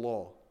of the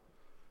law?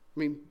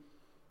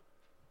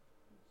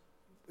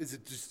 Is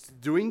it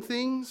just doing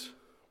things?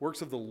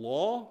 Works of the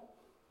law?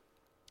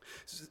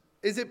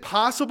 Is it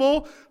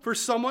possible for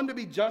someone to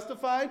be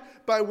justified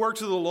by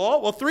works of the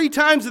law? Well, 3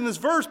 times in this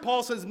verse,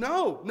 Paul says,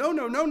 no.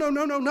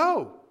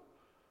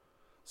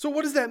 So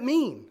what does that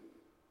mean?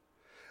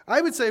 I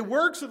would say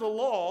works of the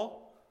law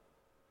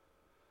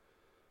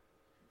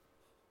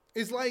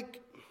is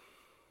like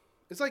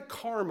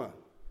karma.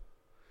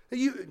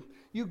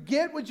 You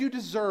get what you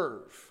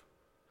deserve.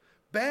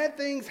 Bad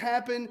things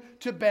happen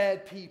to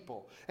bad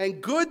people,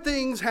 and good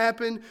things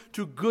happen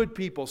to good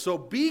people. So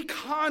be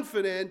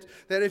confident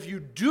that if you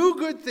do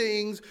good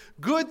things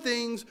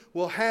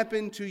will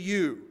happen to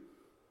you.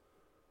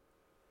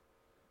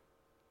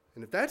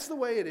 And if that's the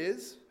way it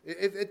is,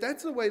 if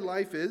that's the way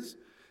life is,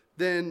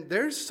 then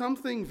there's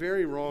something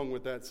very wrong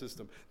with that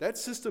system. That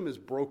system is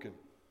broken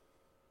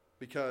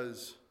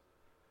because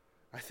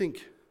I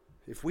think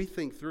if we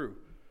think through,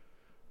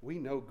 we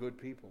know good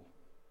people.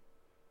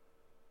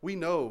 We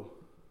know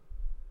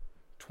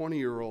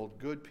 20-year-old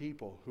good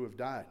people who have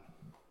died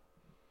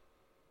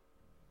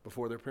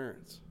before their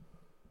parents.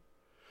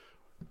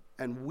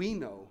 And we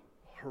know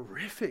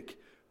horrific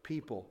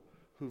people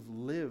who've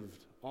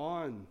lived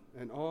on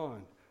and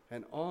on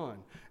and on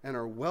and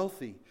are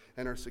wealthy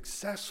and are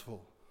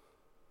successful.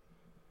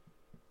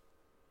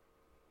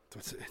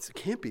 So it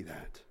can't be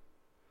that.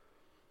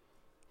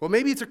 Well,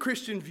 maybe it's a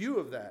Christian view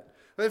of that.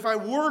 If I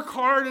work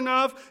hard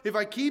enough, if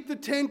I keep the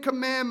 10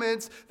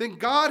 Commandments, then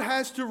God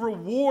has to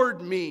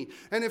reward me.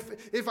 And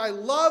if I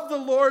love the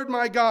Lord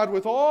my God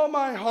with all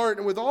my heart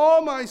and with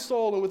all my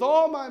soul and with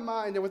all my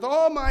mind and with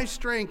all my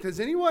strength, has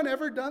anyone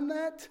ever done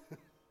that? A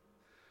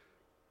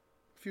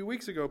few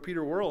weeks ago,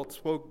 Peter Worrell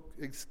spoke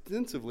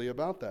extensively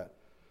about that.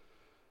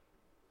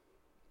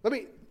 Let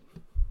me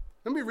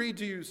read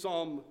to you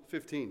Psalm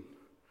 15.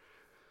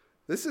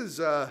 This is,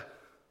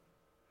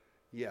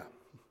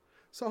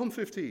 Psalm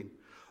 15.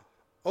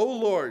 O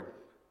Lord,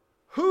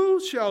 who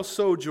shall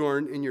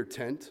sojourn in your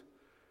tent?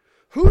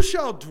 Who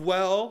shall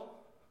dwell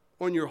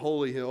on your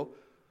holy hill?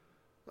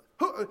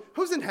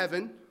 Who's in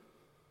heaven?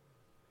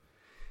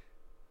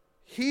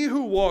 He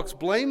who walks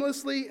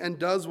blamelessly and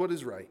does what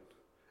is right,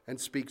 and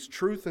speaks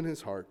truth in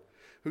his heart,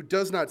 who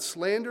does not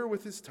slander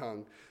with his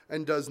tongue,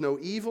 and does no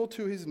evil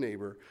to his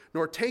neighbor,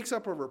 nor takes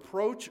up a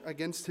reproach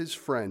against his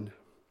friend,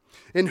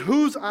 in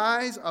whose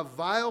eyes a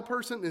vile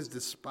person is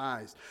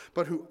despised,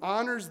 but who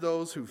honors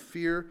those who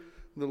fear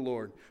the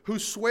Lord, who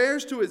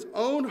swears to his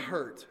own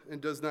hurt and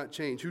does not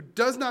change, who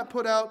does not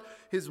put out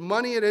his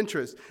money at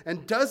interest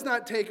and does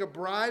not take a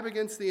bribe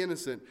against the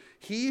innocent.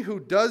 He who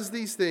does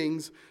these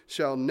things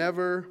shall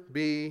never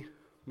be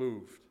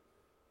moved.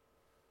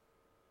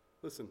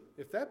 Listen,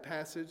 if that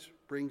passage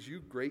brings you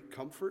great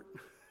comfort,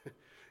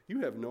 you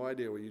have no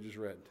idea what you just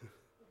read.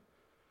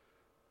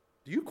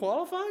 Do you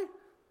qualify?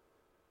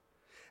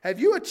 Have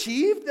you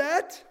achieved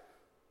that?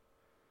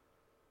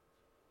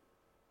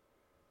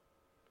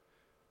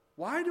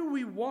 Why do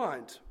we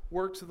want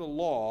works of the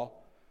law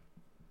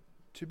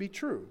to be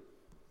true?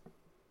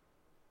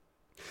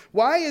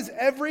 Why is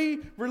every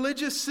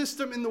religious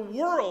system in the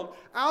world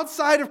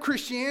outside of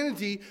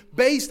Christianity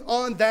based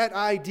on that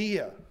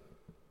idea?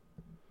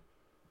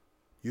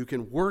 You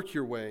can work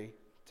your way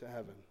to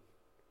heaven.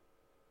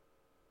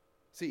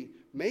 See,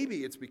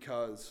 maybe it's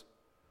because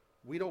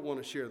we don't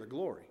want to share the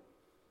glory.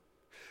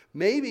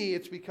 Maybe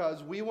it's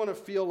because we want to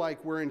feel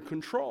like we're in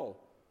control.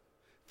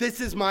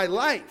 This is my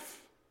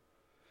life.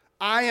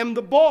 I am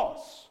the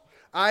boss.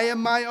 I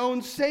am my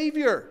own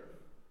savior.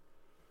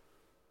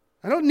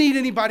 I don't need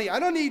anybody. I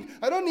don't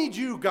need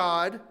you,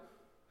 God.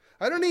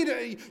 I don't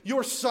need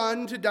your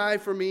son to die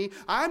for me.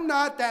 I'm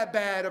not that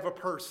bad of a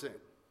person.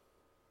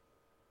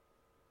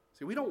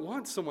 See, we don't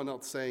want someone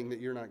else saying that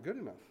you're not good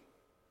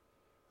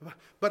enough.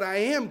 But I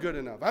am good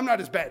enough. I'm not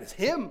as bad as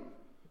him.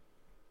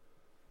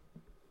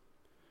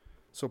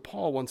 So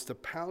Paul wants to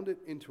pound it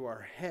into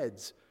our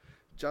heads.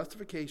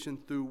 Justification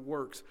through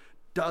works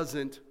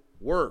doesn't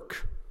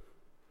work.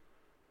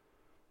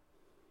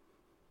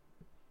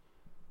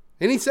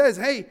 And he says,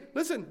 hey,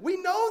 listen,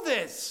 we know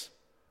this.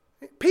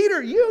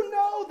 Peter, you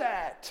know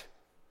that.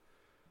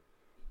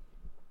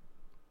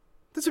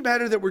 It doesn't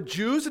matter that we're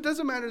Jews. It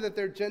doesn't matter that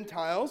they're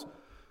Gentiles.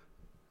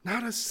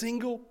 Not a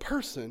single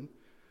person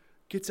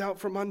gets out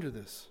from under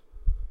this.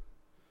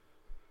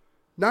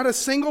 Not a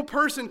single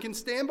person can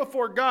stand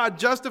before God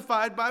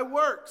justified by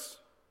works.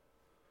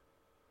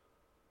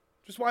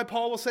 Just why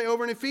Paul will say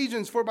over in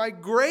Ephesians, for by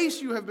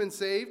grace you have been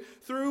saved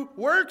through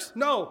works?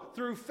 No,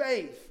 through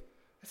faith.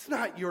 It's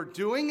not your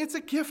doing, it's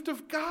a gift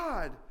of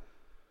God.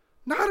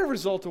 Not a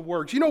result of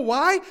works. You know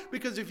why?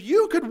 Because if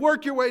you could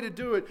work your way to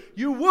do it,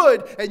 you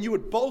would, and you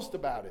would boast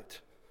about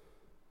it.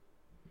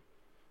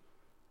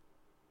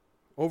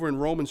 Over in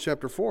Romans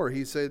chapter 4,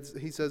 he says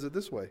it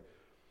this way.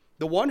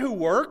 The one who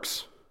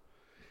works,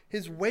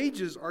 his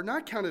wages are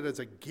not counted as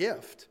a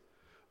gift,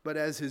 but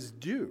as his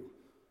due.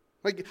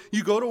 Like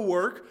you go to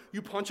work,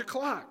 you punch a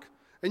clock,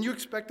 and you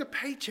expect a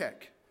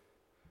paycheck.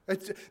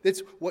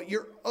 It's what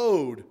you're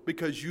owed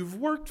because you've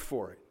worked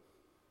for it.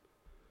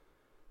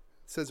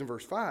 It says in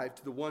verse 5,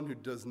 to the one who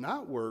does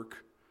not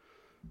work,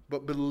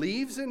 but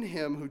believes in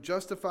him who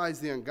justifies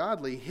the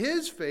ungodly,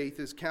 his faith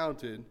is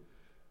counted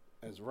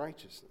as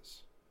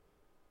righteousness.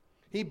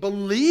 He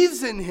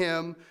believes in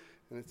him,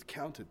 and it's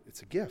counted.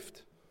 It's a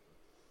gift.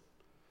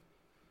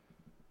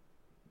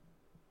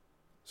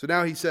 So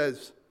now he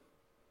says,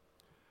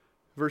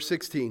 verse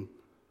 16,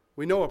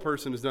 we know a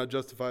person is not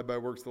justified by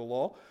works of the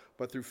law,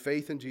 but through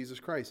faith in Jesus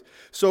Christ.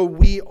 So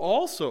we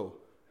also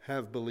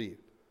have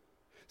believed.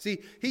 See,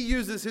 he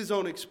uses his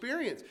own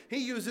experience. He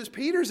uses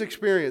Peter's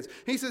experience.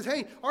 He says,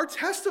 hey, our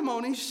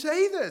testimonies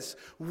say this.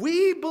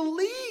 We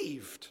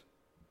believed.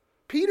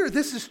 Peter,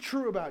 this is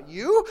true about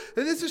you,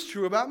 and this is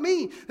true about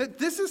me, that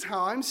this is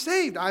how I'm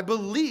saved. I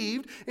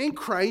believed in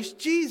Christ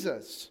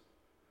Jesus.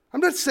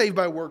 I'm not saved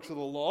by works of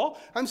the law.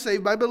 I'm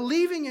saved by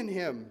believing in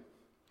him.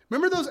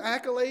 Remember those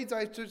accolades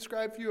I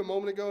described for you a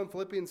moment ago in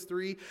Philippians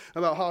 3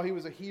 about how he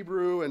was a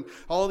Hebrew and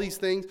all these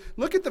things?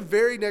 Look at the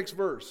very next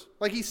verse.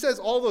 Like he says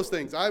all those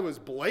things. I was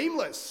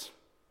blameless,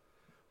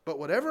 but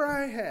whatever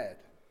I had,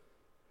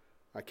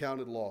 I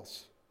counted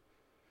loss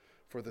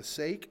for the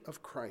sake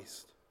of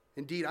Christ.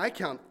 Indeed, I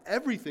count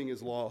everything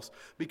as loss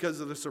because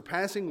of the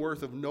surpassing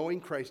worth of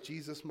knowing Christ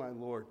Jesus my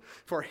Lord.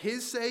 For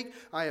his sake,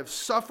 I have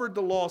suffered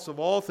the loss of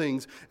all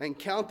things and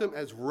count them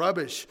as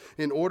rubbish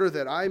in order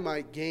that I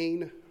might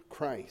gain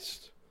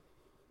Christ.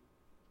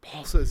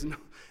 Paul says, no,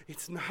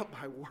 it's not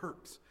by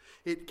works.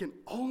 It can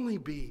only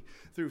be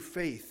through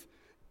faith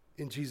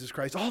in Jesus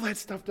Christ. All that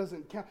stuff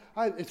doesn't count.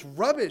 It's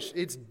rubbish.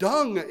 It's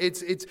dung.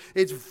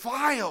 It's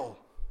vile.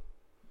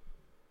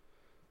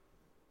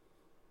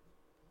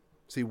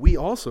 See, we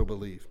also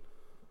believe.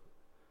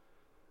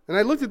 And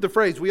I looked at the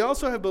phrase, we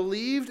also have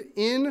believed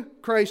in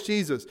Christ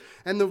Jesus.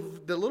 And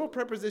the little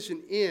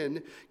preposition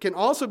in can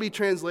also be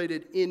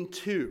translated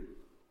into,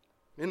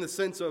 in the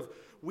sense of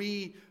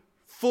we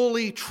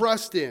fully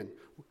trust in.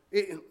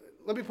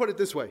 Let me put it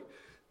this way.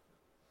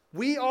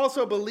 We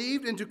also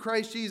believed into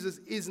Christ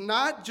Jesus is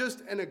not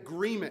just an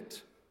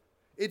agreement.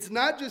 It's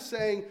not just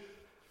saying,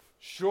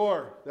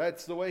 sure,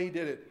 that's the way he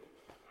did it.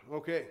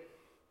 Okay,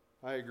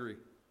 I agree.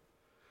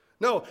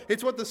 No,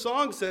 it's what the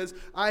song says,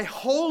 I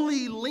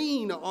wholly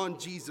lean on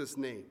Jesus'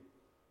 name.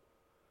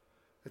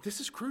 But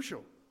this is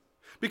crucial.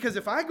 Because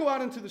if I go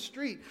out into the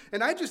street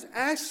and I just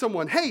ask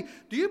someone, hey,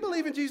 do you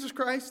believe in Jesus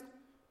Christ?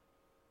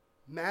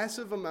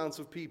 Massive amounts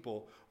of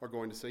people are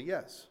going to say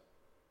yes.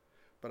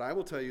 But I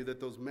will tell you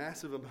that those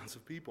massive amounts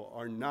of people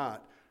are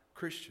not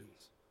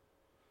Christians.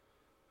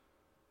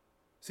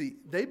 See,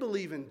 they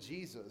believe in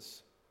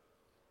Jesus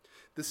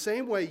the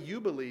same way you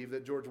believe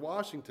that George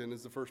Washington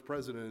is the first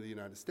president of the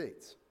United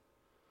States.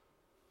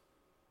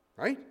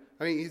 Right?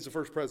 I mean, he's the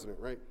first president,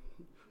 right?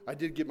 I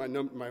did get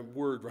my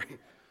word right.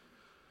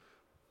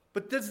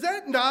 But does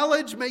that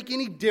knowledge make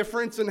any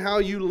difference in how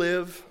you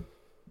live?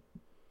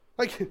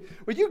 Like,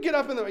 when you get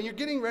up and you're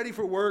getting ready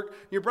for work,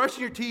 you're brushing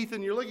your teeth,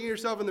 and you're looking at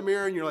yourself in the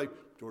mirror, and you're like,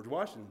 George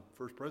Washington,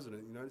 first president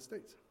of the United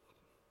States.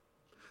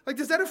 Like,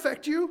 does that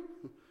affect you?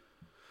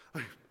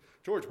 Like,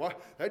 George,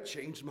 that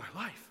changed my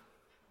life.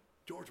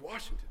 George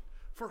Washington,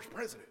 first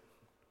president.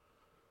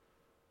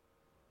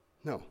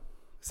 No,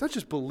 it's not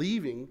just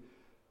believing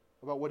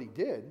about what he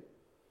did.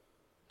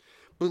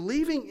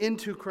 Believing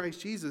into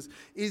Christ Jesus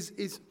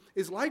is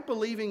like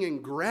believing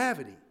in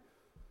gravity.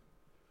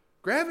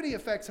 Gravity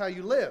affects how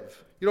you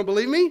live. You don't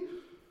believe me?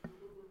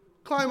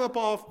 Climb up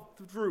off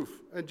the roof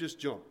and just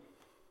jump.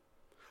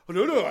 Oh,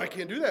 no, I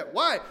can't do that.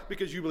 Why?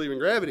 Because you believe in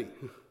gravity.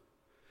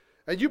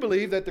 And you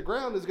believe that the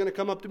ground is going to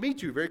come up to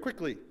meet you very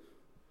quickly.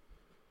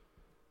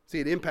 See,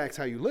 it impacts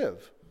how you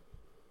live.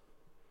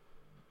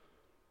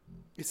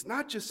 It's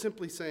not just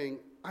simply saying,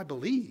 I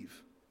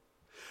believe,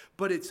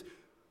 but it's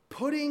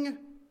putting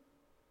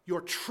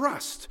your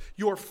trust,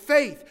 your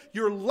faith,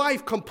 your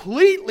life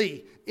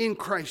completely in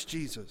Christ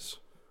Jesus.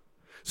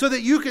 So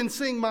that you can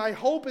sing, my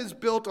hope is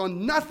built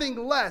on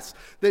nothing less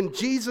than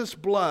Jesus'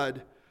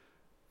 blood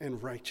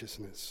and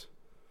righteousness.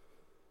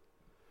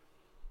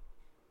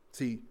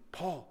 See,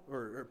 Paul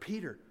or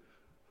Peter,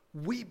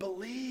 we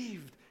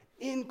believed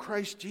in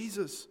Christ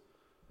Jesus.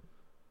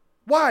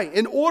 Why?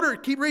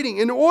 Keep reading,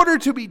 in order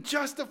to be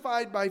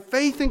justified by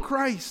faith in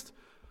Christ,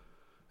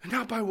 and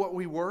not by what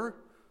we were.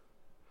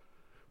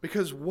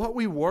 Because what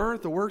we were,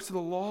 the works of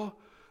the law,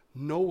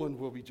 no one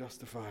will be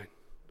justified.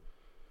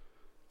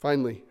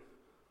 Finally,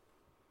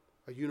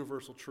 a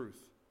universal truth.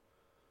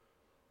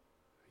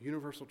 A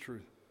universal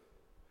truth.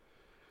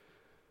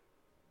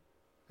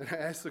 And I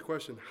ask the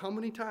question, how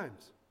many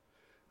times?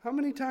 How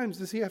many times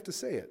does he have to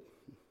say it?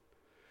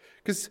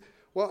 Because,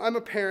 I'm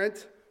a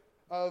parent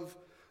of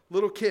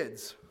little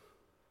kids.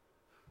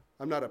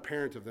 I'm not a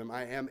parent of them.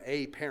 I am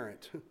a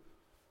parent.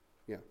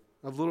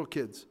 Of little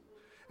kids.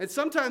 And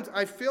sometimes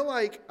I feel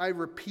like I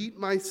repeat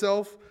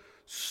myself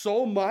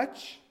so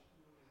much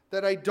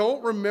that I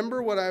don't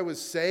remember what I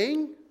was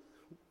saying.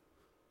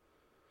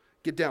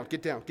 Get down,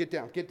 get down, get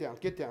down, get down,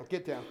 get down,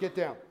 get down, get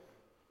down.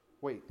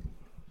 Wait,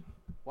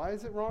 why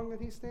is it wrong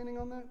that he's standing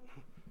on that?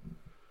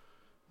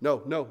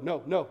 No,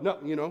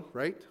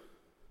 right?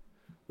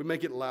 We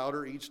make it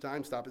louder each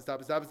time. Stop it,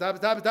 stop it, stop it, stop it,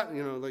 stop it, stop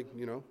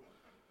it.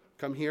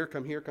 Come here,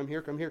 come here, come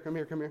here, come here, come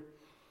here, come here.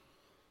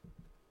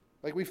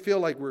 Like we feel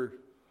like we're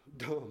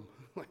dumb.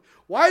 Like,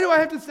 why do I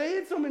have to say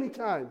it so many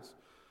times?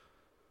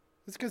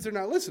 It's because they're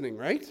not listening,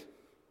 right?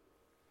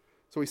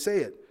 So we say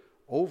it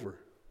over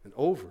and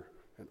over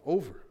and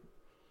over.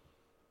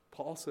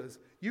 Paul says,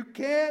 you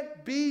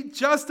can't be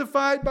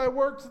justified by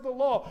works of the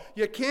law.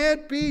 You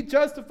can't be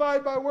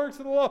justified by works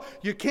of the law.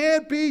 You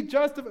can't be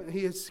justified.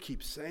 He just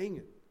keeps saying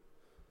it.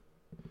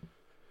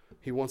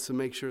 He wants to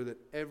make sure that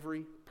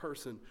every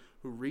person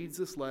who reads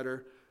this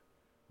letter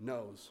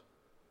knows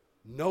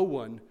no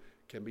one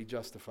can be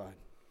justified.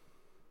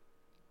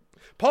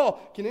 Paul,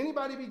 can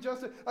anybody be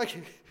justified? Like,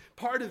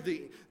 part of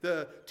the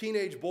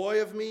teenage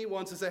boy of me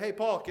wants to say, hey,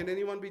 Paul, can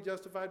anyone be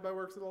justified by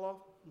works of the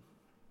law?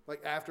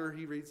 Like after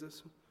he reads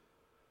this.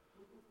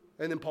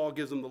 And then Paul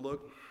gives him the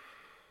look.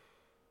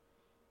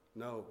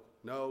 No.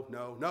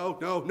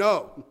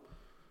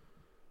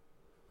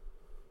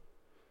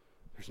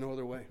 There's no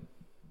other way.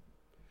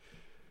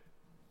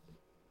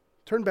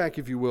 Turn back,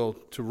 if you will,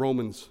 to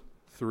Romans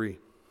 3.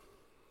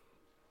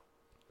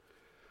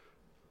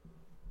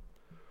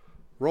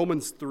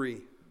 Romans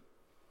 3,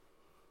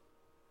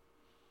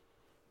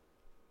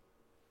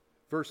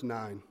 verse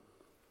 9.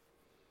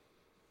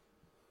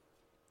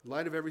 In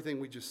light of everything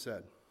we just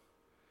said,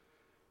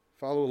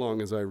 follow along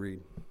as I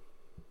read.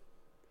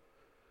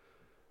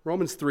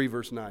 Romans 3,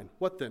 verse 9.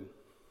 What then?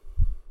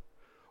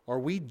 Are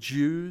we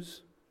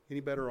Jews any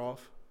better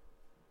off?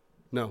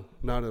 No,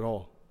 not at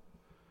all.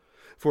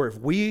 For if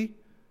we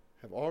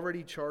have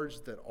already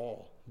charged that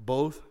all,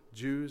 both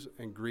Jews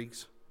and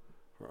Greeks,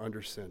 are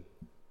under sin.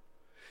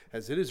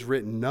 As it is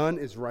written, none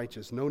is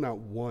righteous, no, not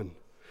one.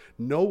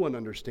 No one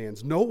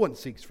understands. No one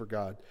seeks for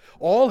God.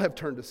 All have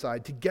turned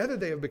aside. Together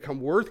they have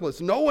become worthless.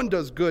 No one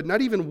does good,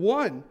 not even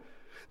one.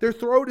 Their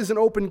throat is an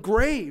open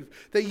grave.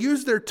 They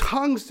use their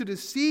tongues to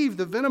deceive.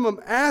 The venom of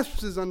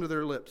asps is under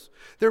their lips.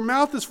 Their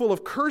mouth is full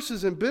of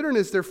curses and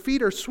bitterness. Their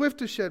feet are swift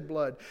to shed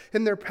blood.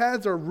 And their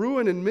paths are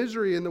ruin and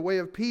misery. In the way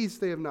of peace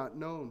they have not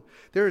known.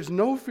 There is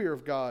no fear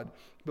of God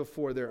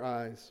before their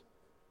eyes.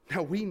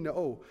 Now we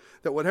know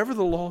that whatever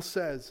the law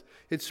says,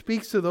 it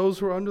speaks to those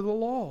who are under the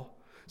law,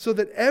 so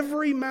that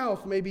every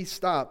mouth may be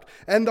stopped,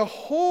 and the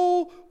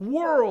whole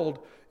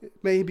world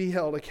may be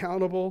held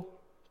accountable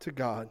to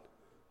God.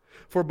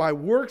 For by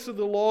works of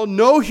the law,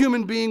 no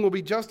human being will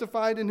be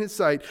justified in his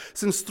sight,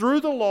 since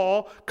through the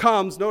law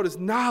comes, notice,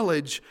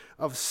 knowledge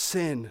of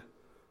sin.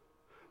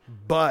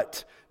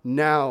 But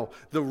now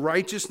the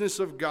righteousness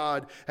of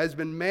God has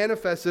been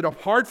manifested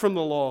apart from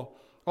the law.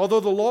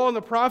 Although the law and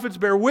the prophets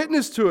bear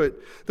witness to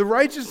it, the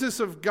righteousness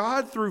of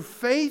God through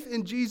faith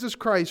in Jesus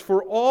Christ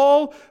for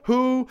all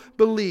who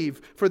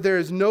believe. For there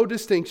is no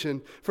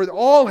distinction, for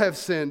all have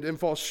sinned and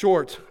fall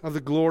short of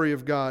the glory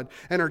of God,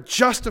 and are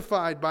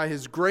justified by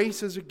his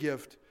grace as a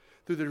gift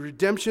through the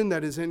redemption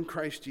that is in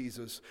Christ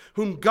Jesus,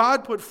 whom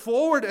God put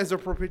forward as a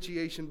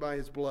propitiation by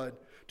his blood,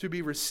 to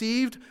be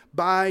received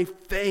by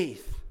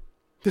faith.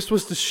 This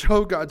was to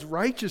show God's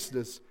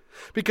righteousness,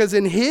 because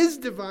in his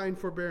divine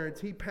forbearance,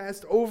 he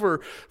passed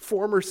over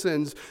former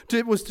sins.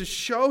 It was to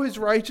show his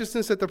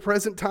righteousness at the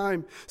present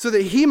time, so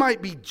that he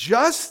might be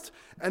just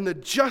and the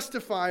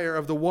justifier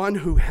of the one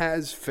who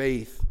has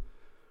faith.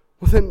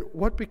 Well, then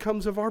what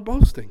becomes of our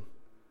boasting?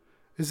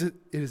 It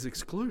is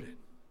excluded.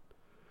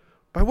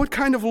 By what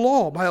kind of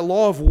law? By a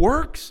law of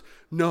works?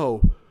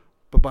 No,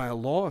 but by a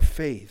law of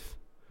faith.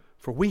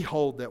 For we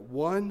hold that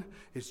one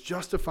is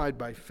justified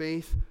by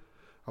faith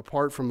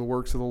apart from the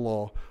works of the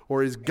law.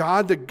 Or is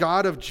God the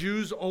God of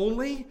Jews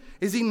only?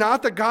 Is he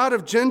not the God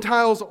of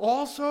Gentiles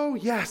also?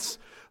 Yes,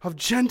 of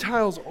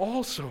Gentiles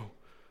also.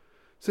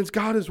 Since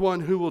God is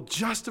one who will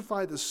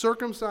justify the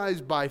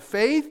circumcised by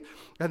faith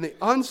and the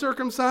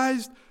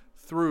uncircumcised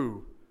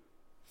through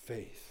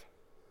faith.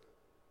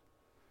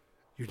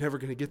 You're never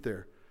going to get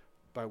there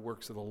by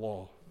works of the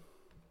law.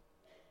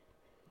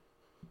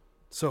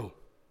 So,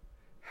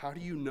 how do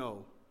you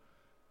know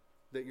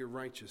that you're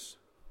righteous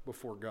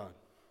before God?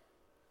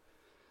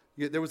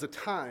 There was a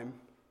time,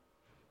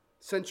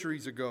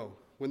 centuries ago,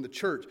 when the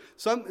church,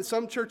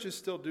 some churches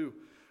still do,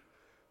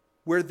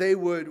 where they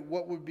would,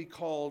 what would be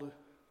called,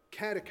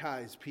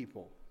 catechize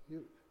people.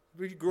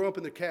 If you grew up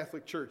in the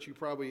Catholic Church, you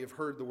probably have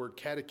heard the word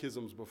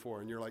catechisms before,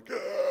 and you're like,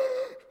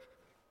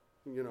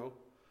 you know.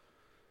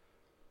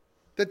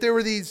 That there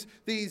were these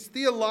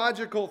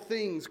theological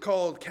things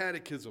called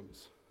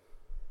catechisms.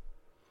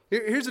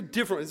 Here's a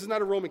different one. This is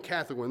not a Roman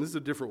Catholic one. This is a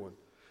different one.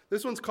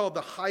 This one's called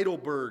the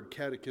Heidelberg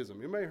Catechism.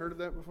 Anybody heard of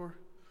that before?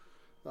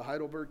 The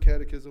Heidelberg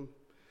Catechism.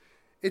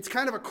 It's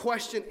kind of a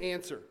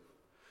question-answer.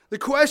 The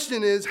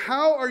question is,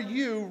 how are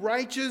you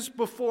righteous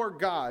before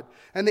God?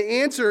 And the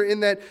answer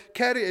in that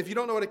if you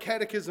don't know what a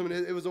catechism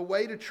is, it was a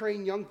way to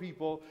train young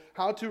people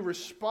how to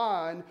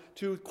respond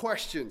to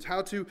questions,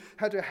 how to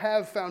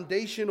have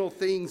foundational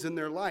things in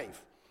their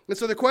life. And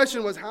so the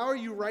question was, how are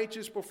you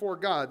righteous before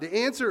God? The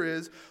answer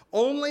is,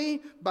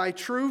 only by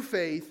true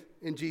faith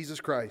in Jesus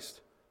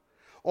Christ.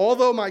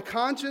 Although my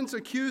conscience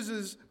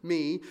accuses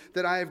me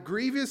that I have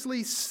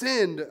grievously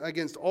sinned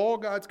against all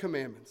God's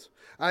commandments,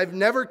 I've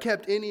never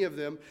kept any of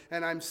them,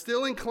 and I'm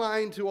still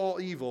inclined to all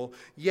evil,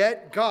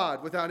 yet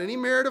God, without any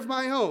merit of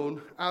my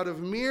own, out of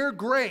mere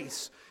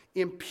grace,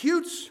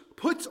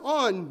 puts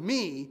on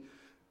me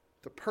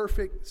the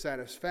perfect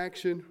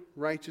satisfaction,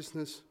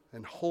 righteousness,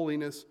 and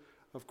holiness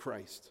of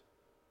Christ.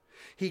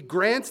 He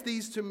grants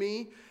these to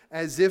me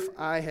as if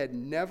I had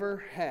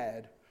never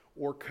had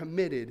or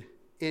committed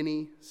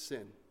any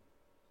sin,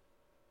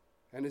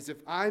 and as if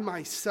I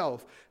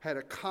myself had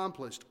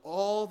accomplished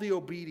all the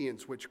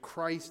obedience which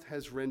Christ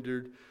has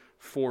rendered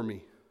for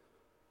me,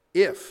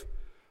 if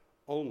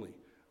only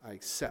I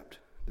accept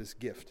this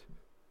gift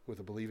with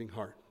a believing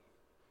heart.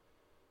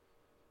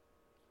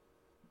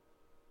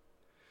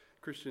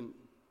 Christian,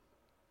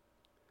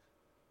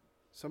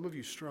 some of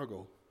you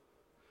struggle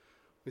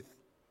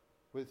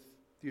with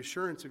the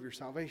assurance of your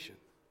salvation.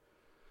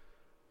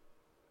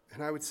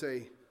 And I would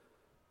say,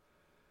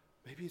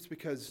 maybe it's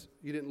because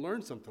you didn't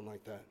learn something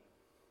like that.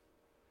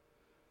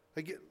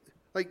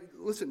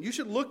 Listen, you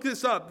should look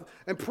this up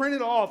and print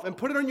it off and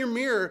put it on your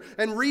mirror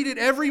and read it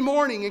every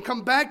morning and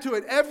come back to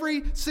it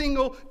every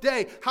single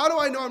day. How do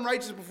I know I'm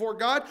righteous before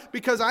God?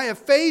 Because I have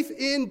faith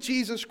in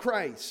Jesus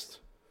Christ.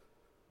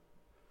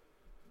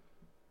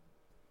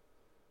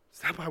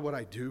 It's not by what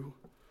I do.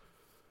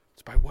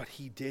 It's by what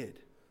he did.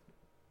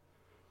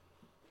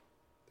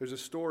 There's a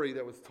story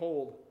that was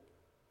told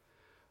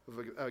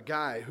of a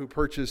guy who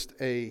purchased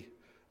a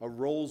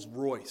Rolls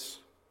Royce.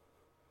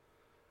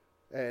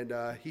 And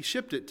he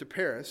shipped it to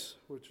Paris,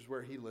 which is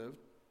where he lived.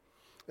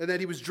 And that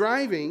he was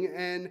driving,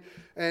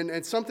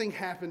 and something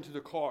happened to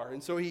the car.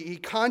 And so he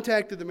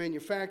contacted the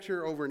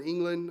manufacturer over in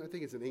England. I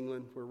think it's in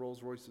England where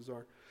Rolls Royces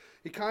are.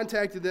 He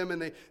contacted them,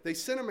 and they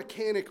sent a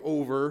mechanic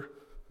over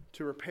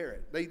to repair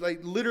it. They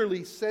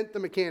literally sent the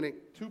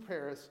mechanic to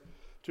Paris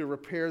to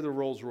repair the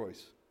Rolls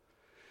Royce.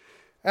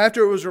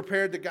 After it was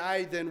repaired, the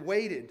guy then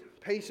waited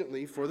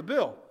patiently for the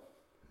bill.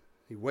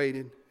 He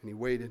waited and he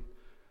waited.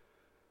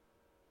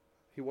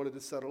 He wanted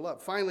to settle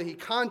up. Finally, he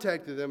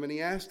contacted them and he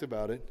asked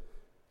about it.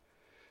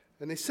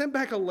 And they sent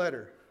back a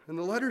letter. And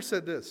the letter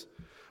said this: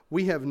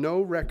 "We have no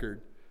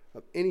record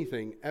of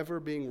anything ever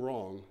being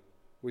wrong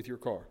with your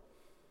car."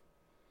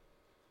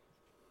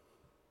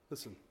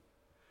 Listen,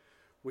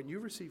 when you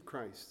receive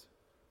Christ,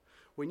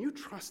 when you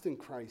trust in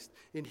Christ,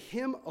 in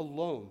Him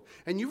alone,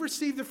 and you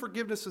receive the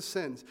forgiveness of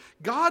sins,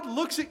 God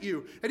looks at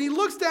you, and He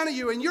looks down at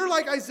you, and you're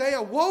like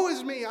Isaiah, woe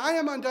is me, I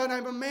am undone, I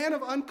am a man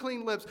of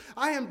unclean lips,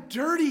 I am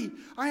dirty,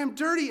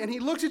 and He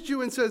looks at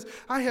you and says,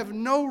 I have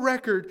no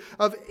record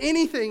of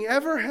anything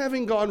ever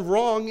having gone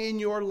wrong in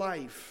your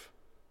life.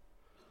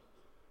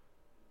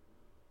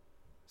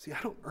 See,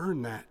 I don't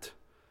earn that.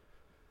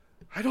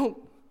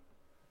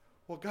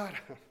 Well, God,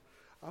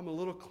 I'm a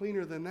little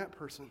cleaner than that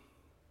person.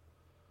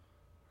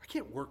 I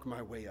can't work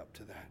my way up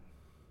to that.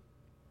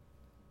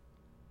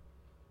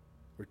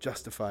 We're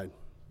justified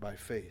by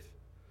faith.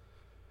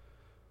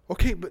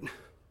 Okay, but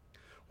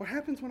what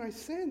happens when I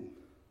sin?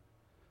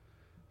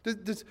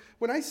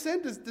 When I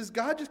sin, does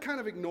God just kind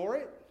of ignore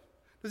it?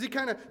 Does He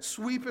kind of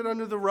sweep it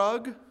under the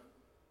rug?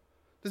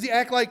 Does He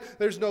act like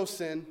there's no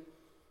sin?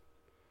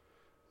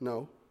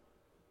 No.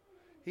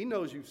 He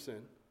knows you've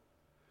sinned.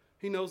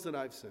 He knows that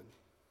I've sinned.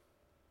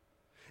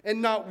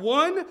 And not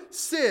one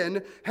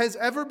sin has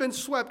ever been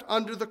swept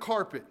under the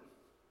carpet.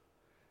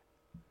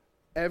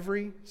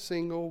 Every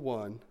single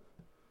one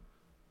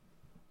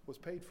was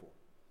paid for.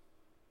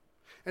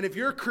 And if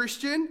you're a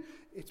Christian,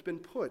 it's been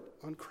put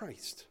on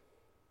Christ.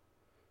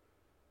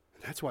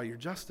 And that's why you're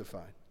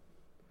justified,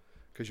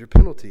 because your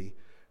penalty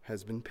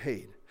has been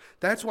paid.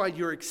 That's why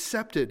you're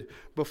accepted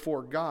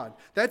before God.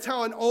 That's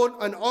how an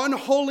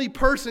unholy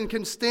person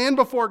can stand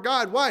before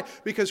God. Why?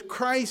 Because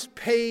Christ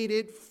paid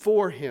it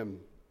for him.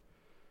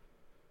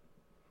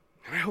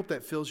 And I hope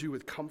that fills you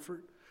with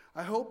comfort.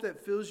 I hope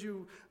that fills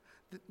you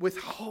with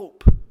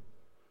hope.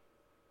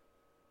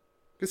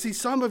 Because see,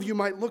 some of you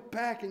might look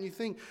back and you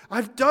think,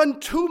 I've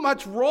done too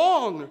much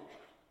wrong.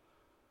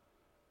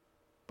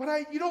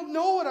 But you don't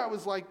know what I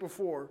was like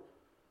before.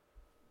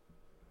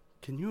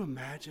 Can you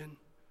imagine?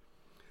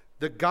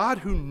 The God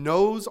who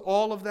knows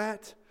all of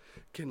that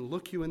can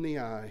look you in the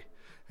eye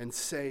and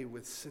say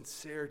with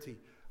sincerity,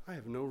 I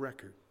have no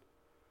record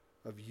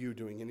of you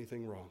doing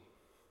anything wrong.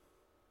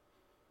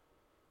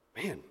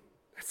 Man,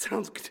 that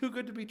sounds too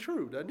good to be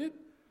true, doesn't it?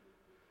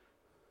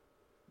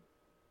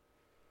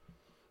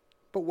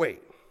 But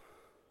wait.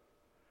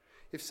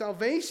 If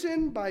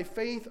salvation by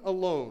faith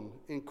alone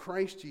in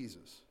Christ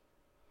Jesus,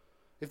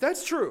 if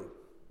that's true,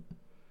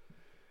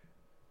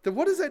 then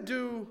what does that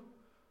do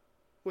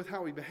with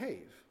how we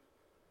behave?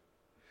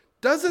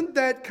 Doesn't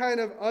that kind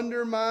of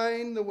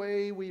undermine the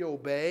way we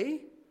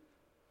obey?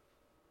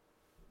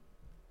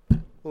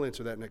 We'll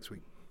answer that next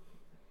week.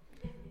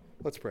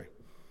 Let's pray.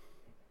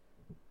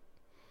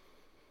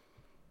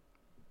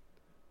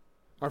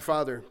 Our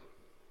Father,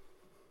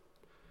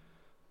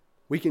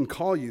 we can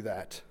call you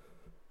that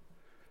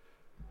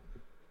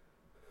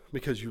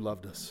because you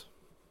loved us.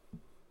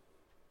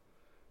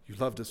 You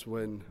loved us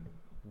when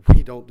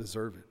we don't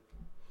deserve it.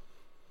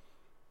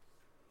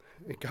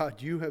 And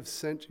God, you have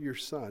sent your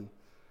Son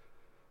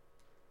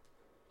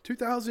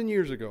 2,000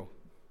 years ago,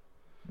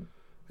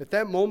 at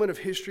that moment of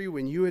history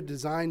when you had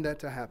designed that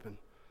to happen,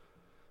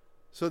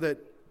 so that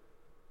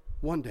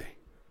one day,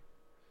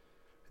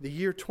 the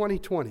year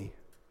 2020,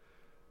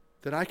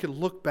 that I could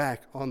look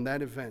back on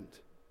that event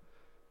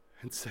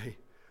and say,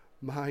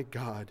 my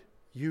God,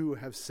 you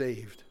have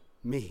saved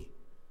me.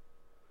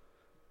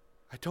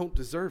 I don't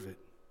deserve it.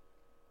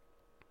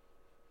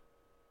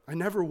 I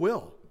never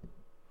will.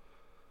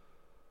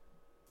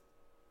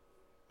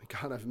 And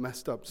God, I've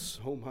messed up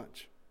so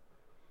much.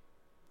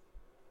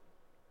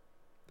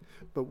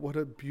 But what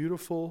a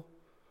beautiful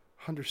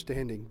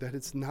understanding that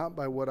it's not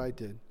by what I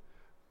did,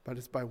 but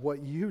it's by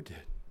what you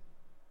did.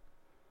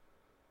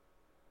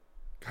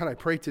 God, I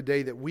pray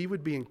today that we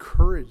would be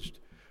encouraged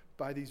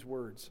by these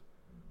words.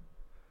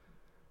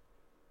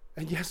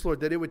 And yes,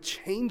 Lord, that it would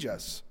change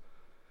us.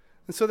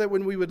 And so that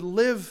when we would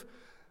live,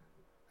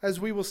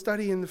 as we will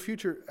study in the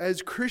future,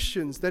 as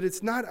Christians, that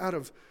it's not out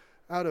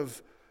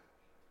of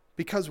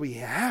because we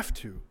have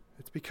to,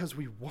 it's because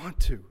we want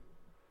to.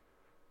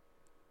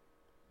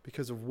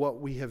 Because of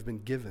what we have been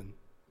given.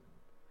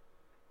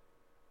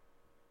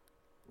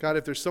 God,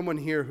 if there's someone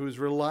here who's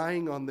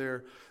relying on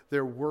their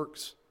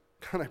works,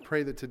 God, I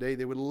pray that today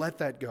they would let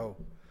that go.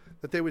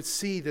 That they would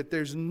see that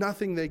there's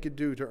nothing they could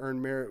do to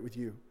earn merit with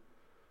you.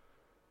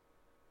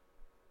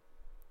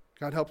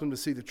 God, help them to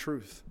see the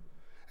truth.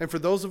 And for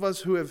those of us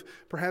who have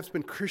perhaps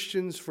been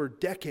Christians for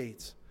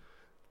decades,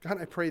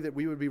 God, I pray that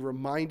we would be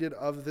reminded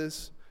of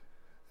this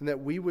and that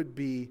we would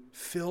be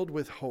filled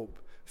with hope,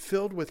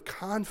 filled with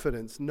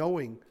confidence,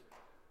 knowing,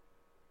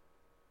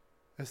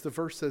 as the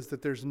verse says,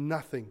 that there's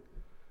nothing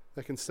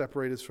that can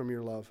separate us from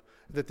your love,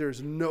 that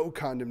there's no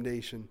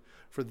condemnation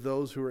for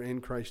those who are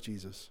in Christ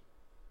Jesus.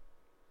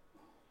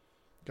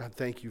 God,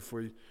 thank you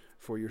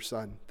for your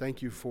Son.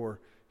 Thank you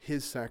for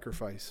his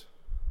sacrifice.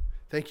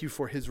 Thank you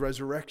for his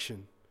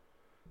resurrection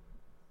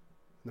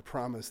and the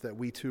promise that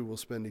we too will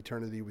spend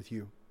eternity with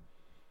you.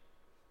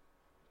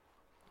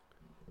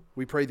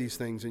 We pray these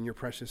things in your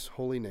precious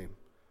holy name.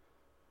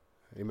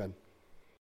 Amen.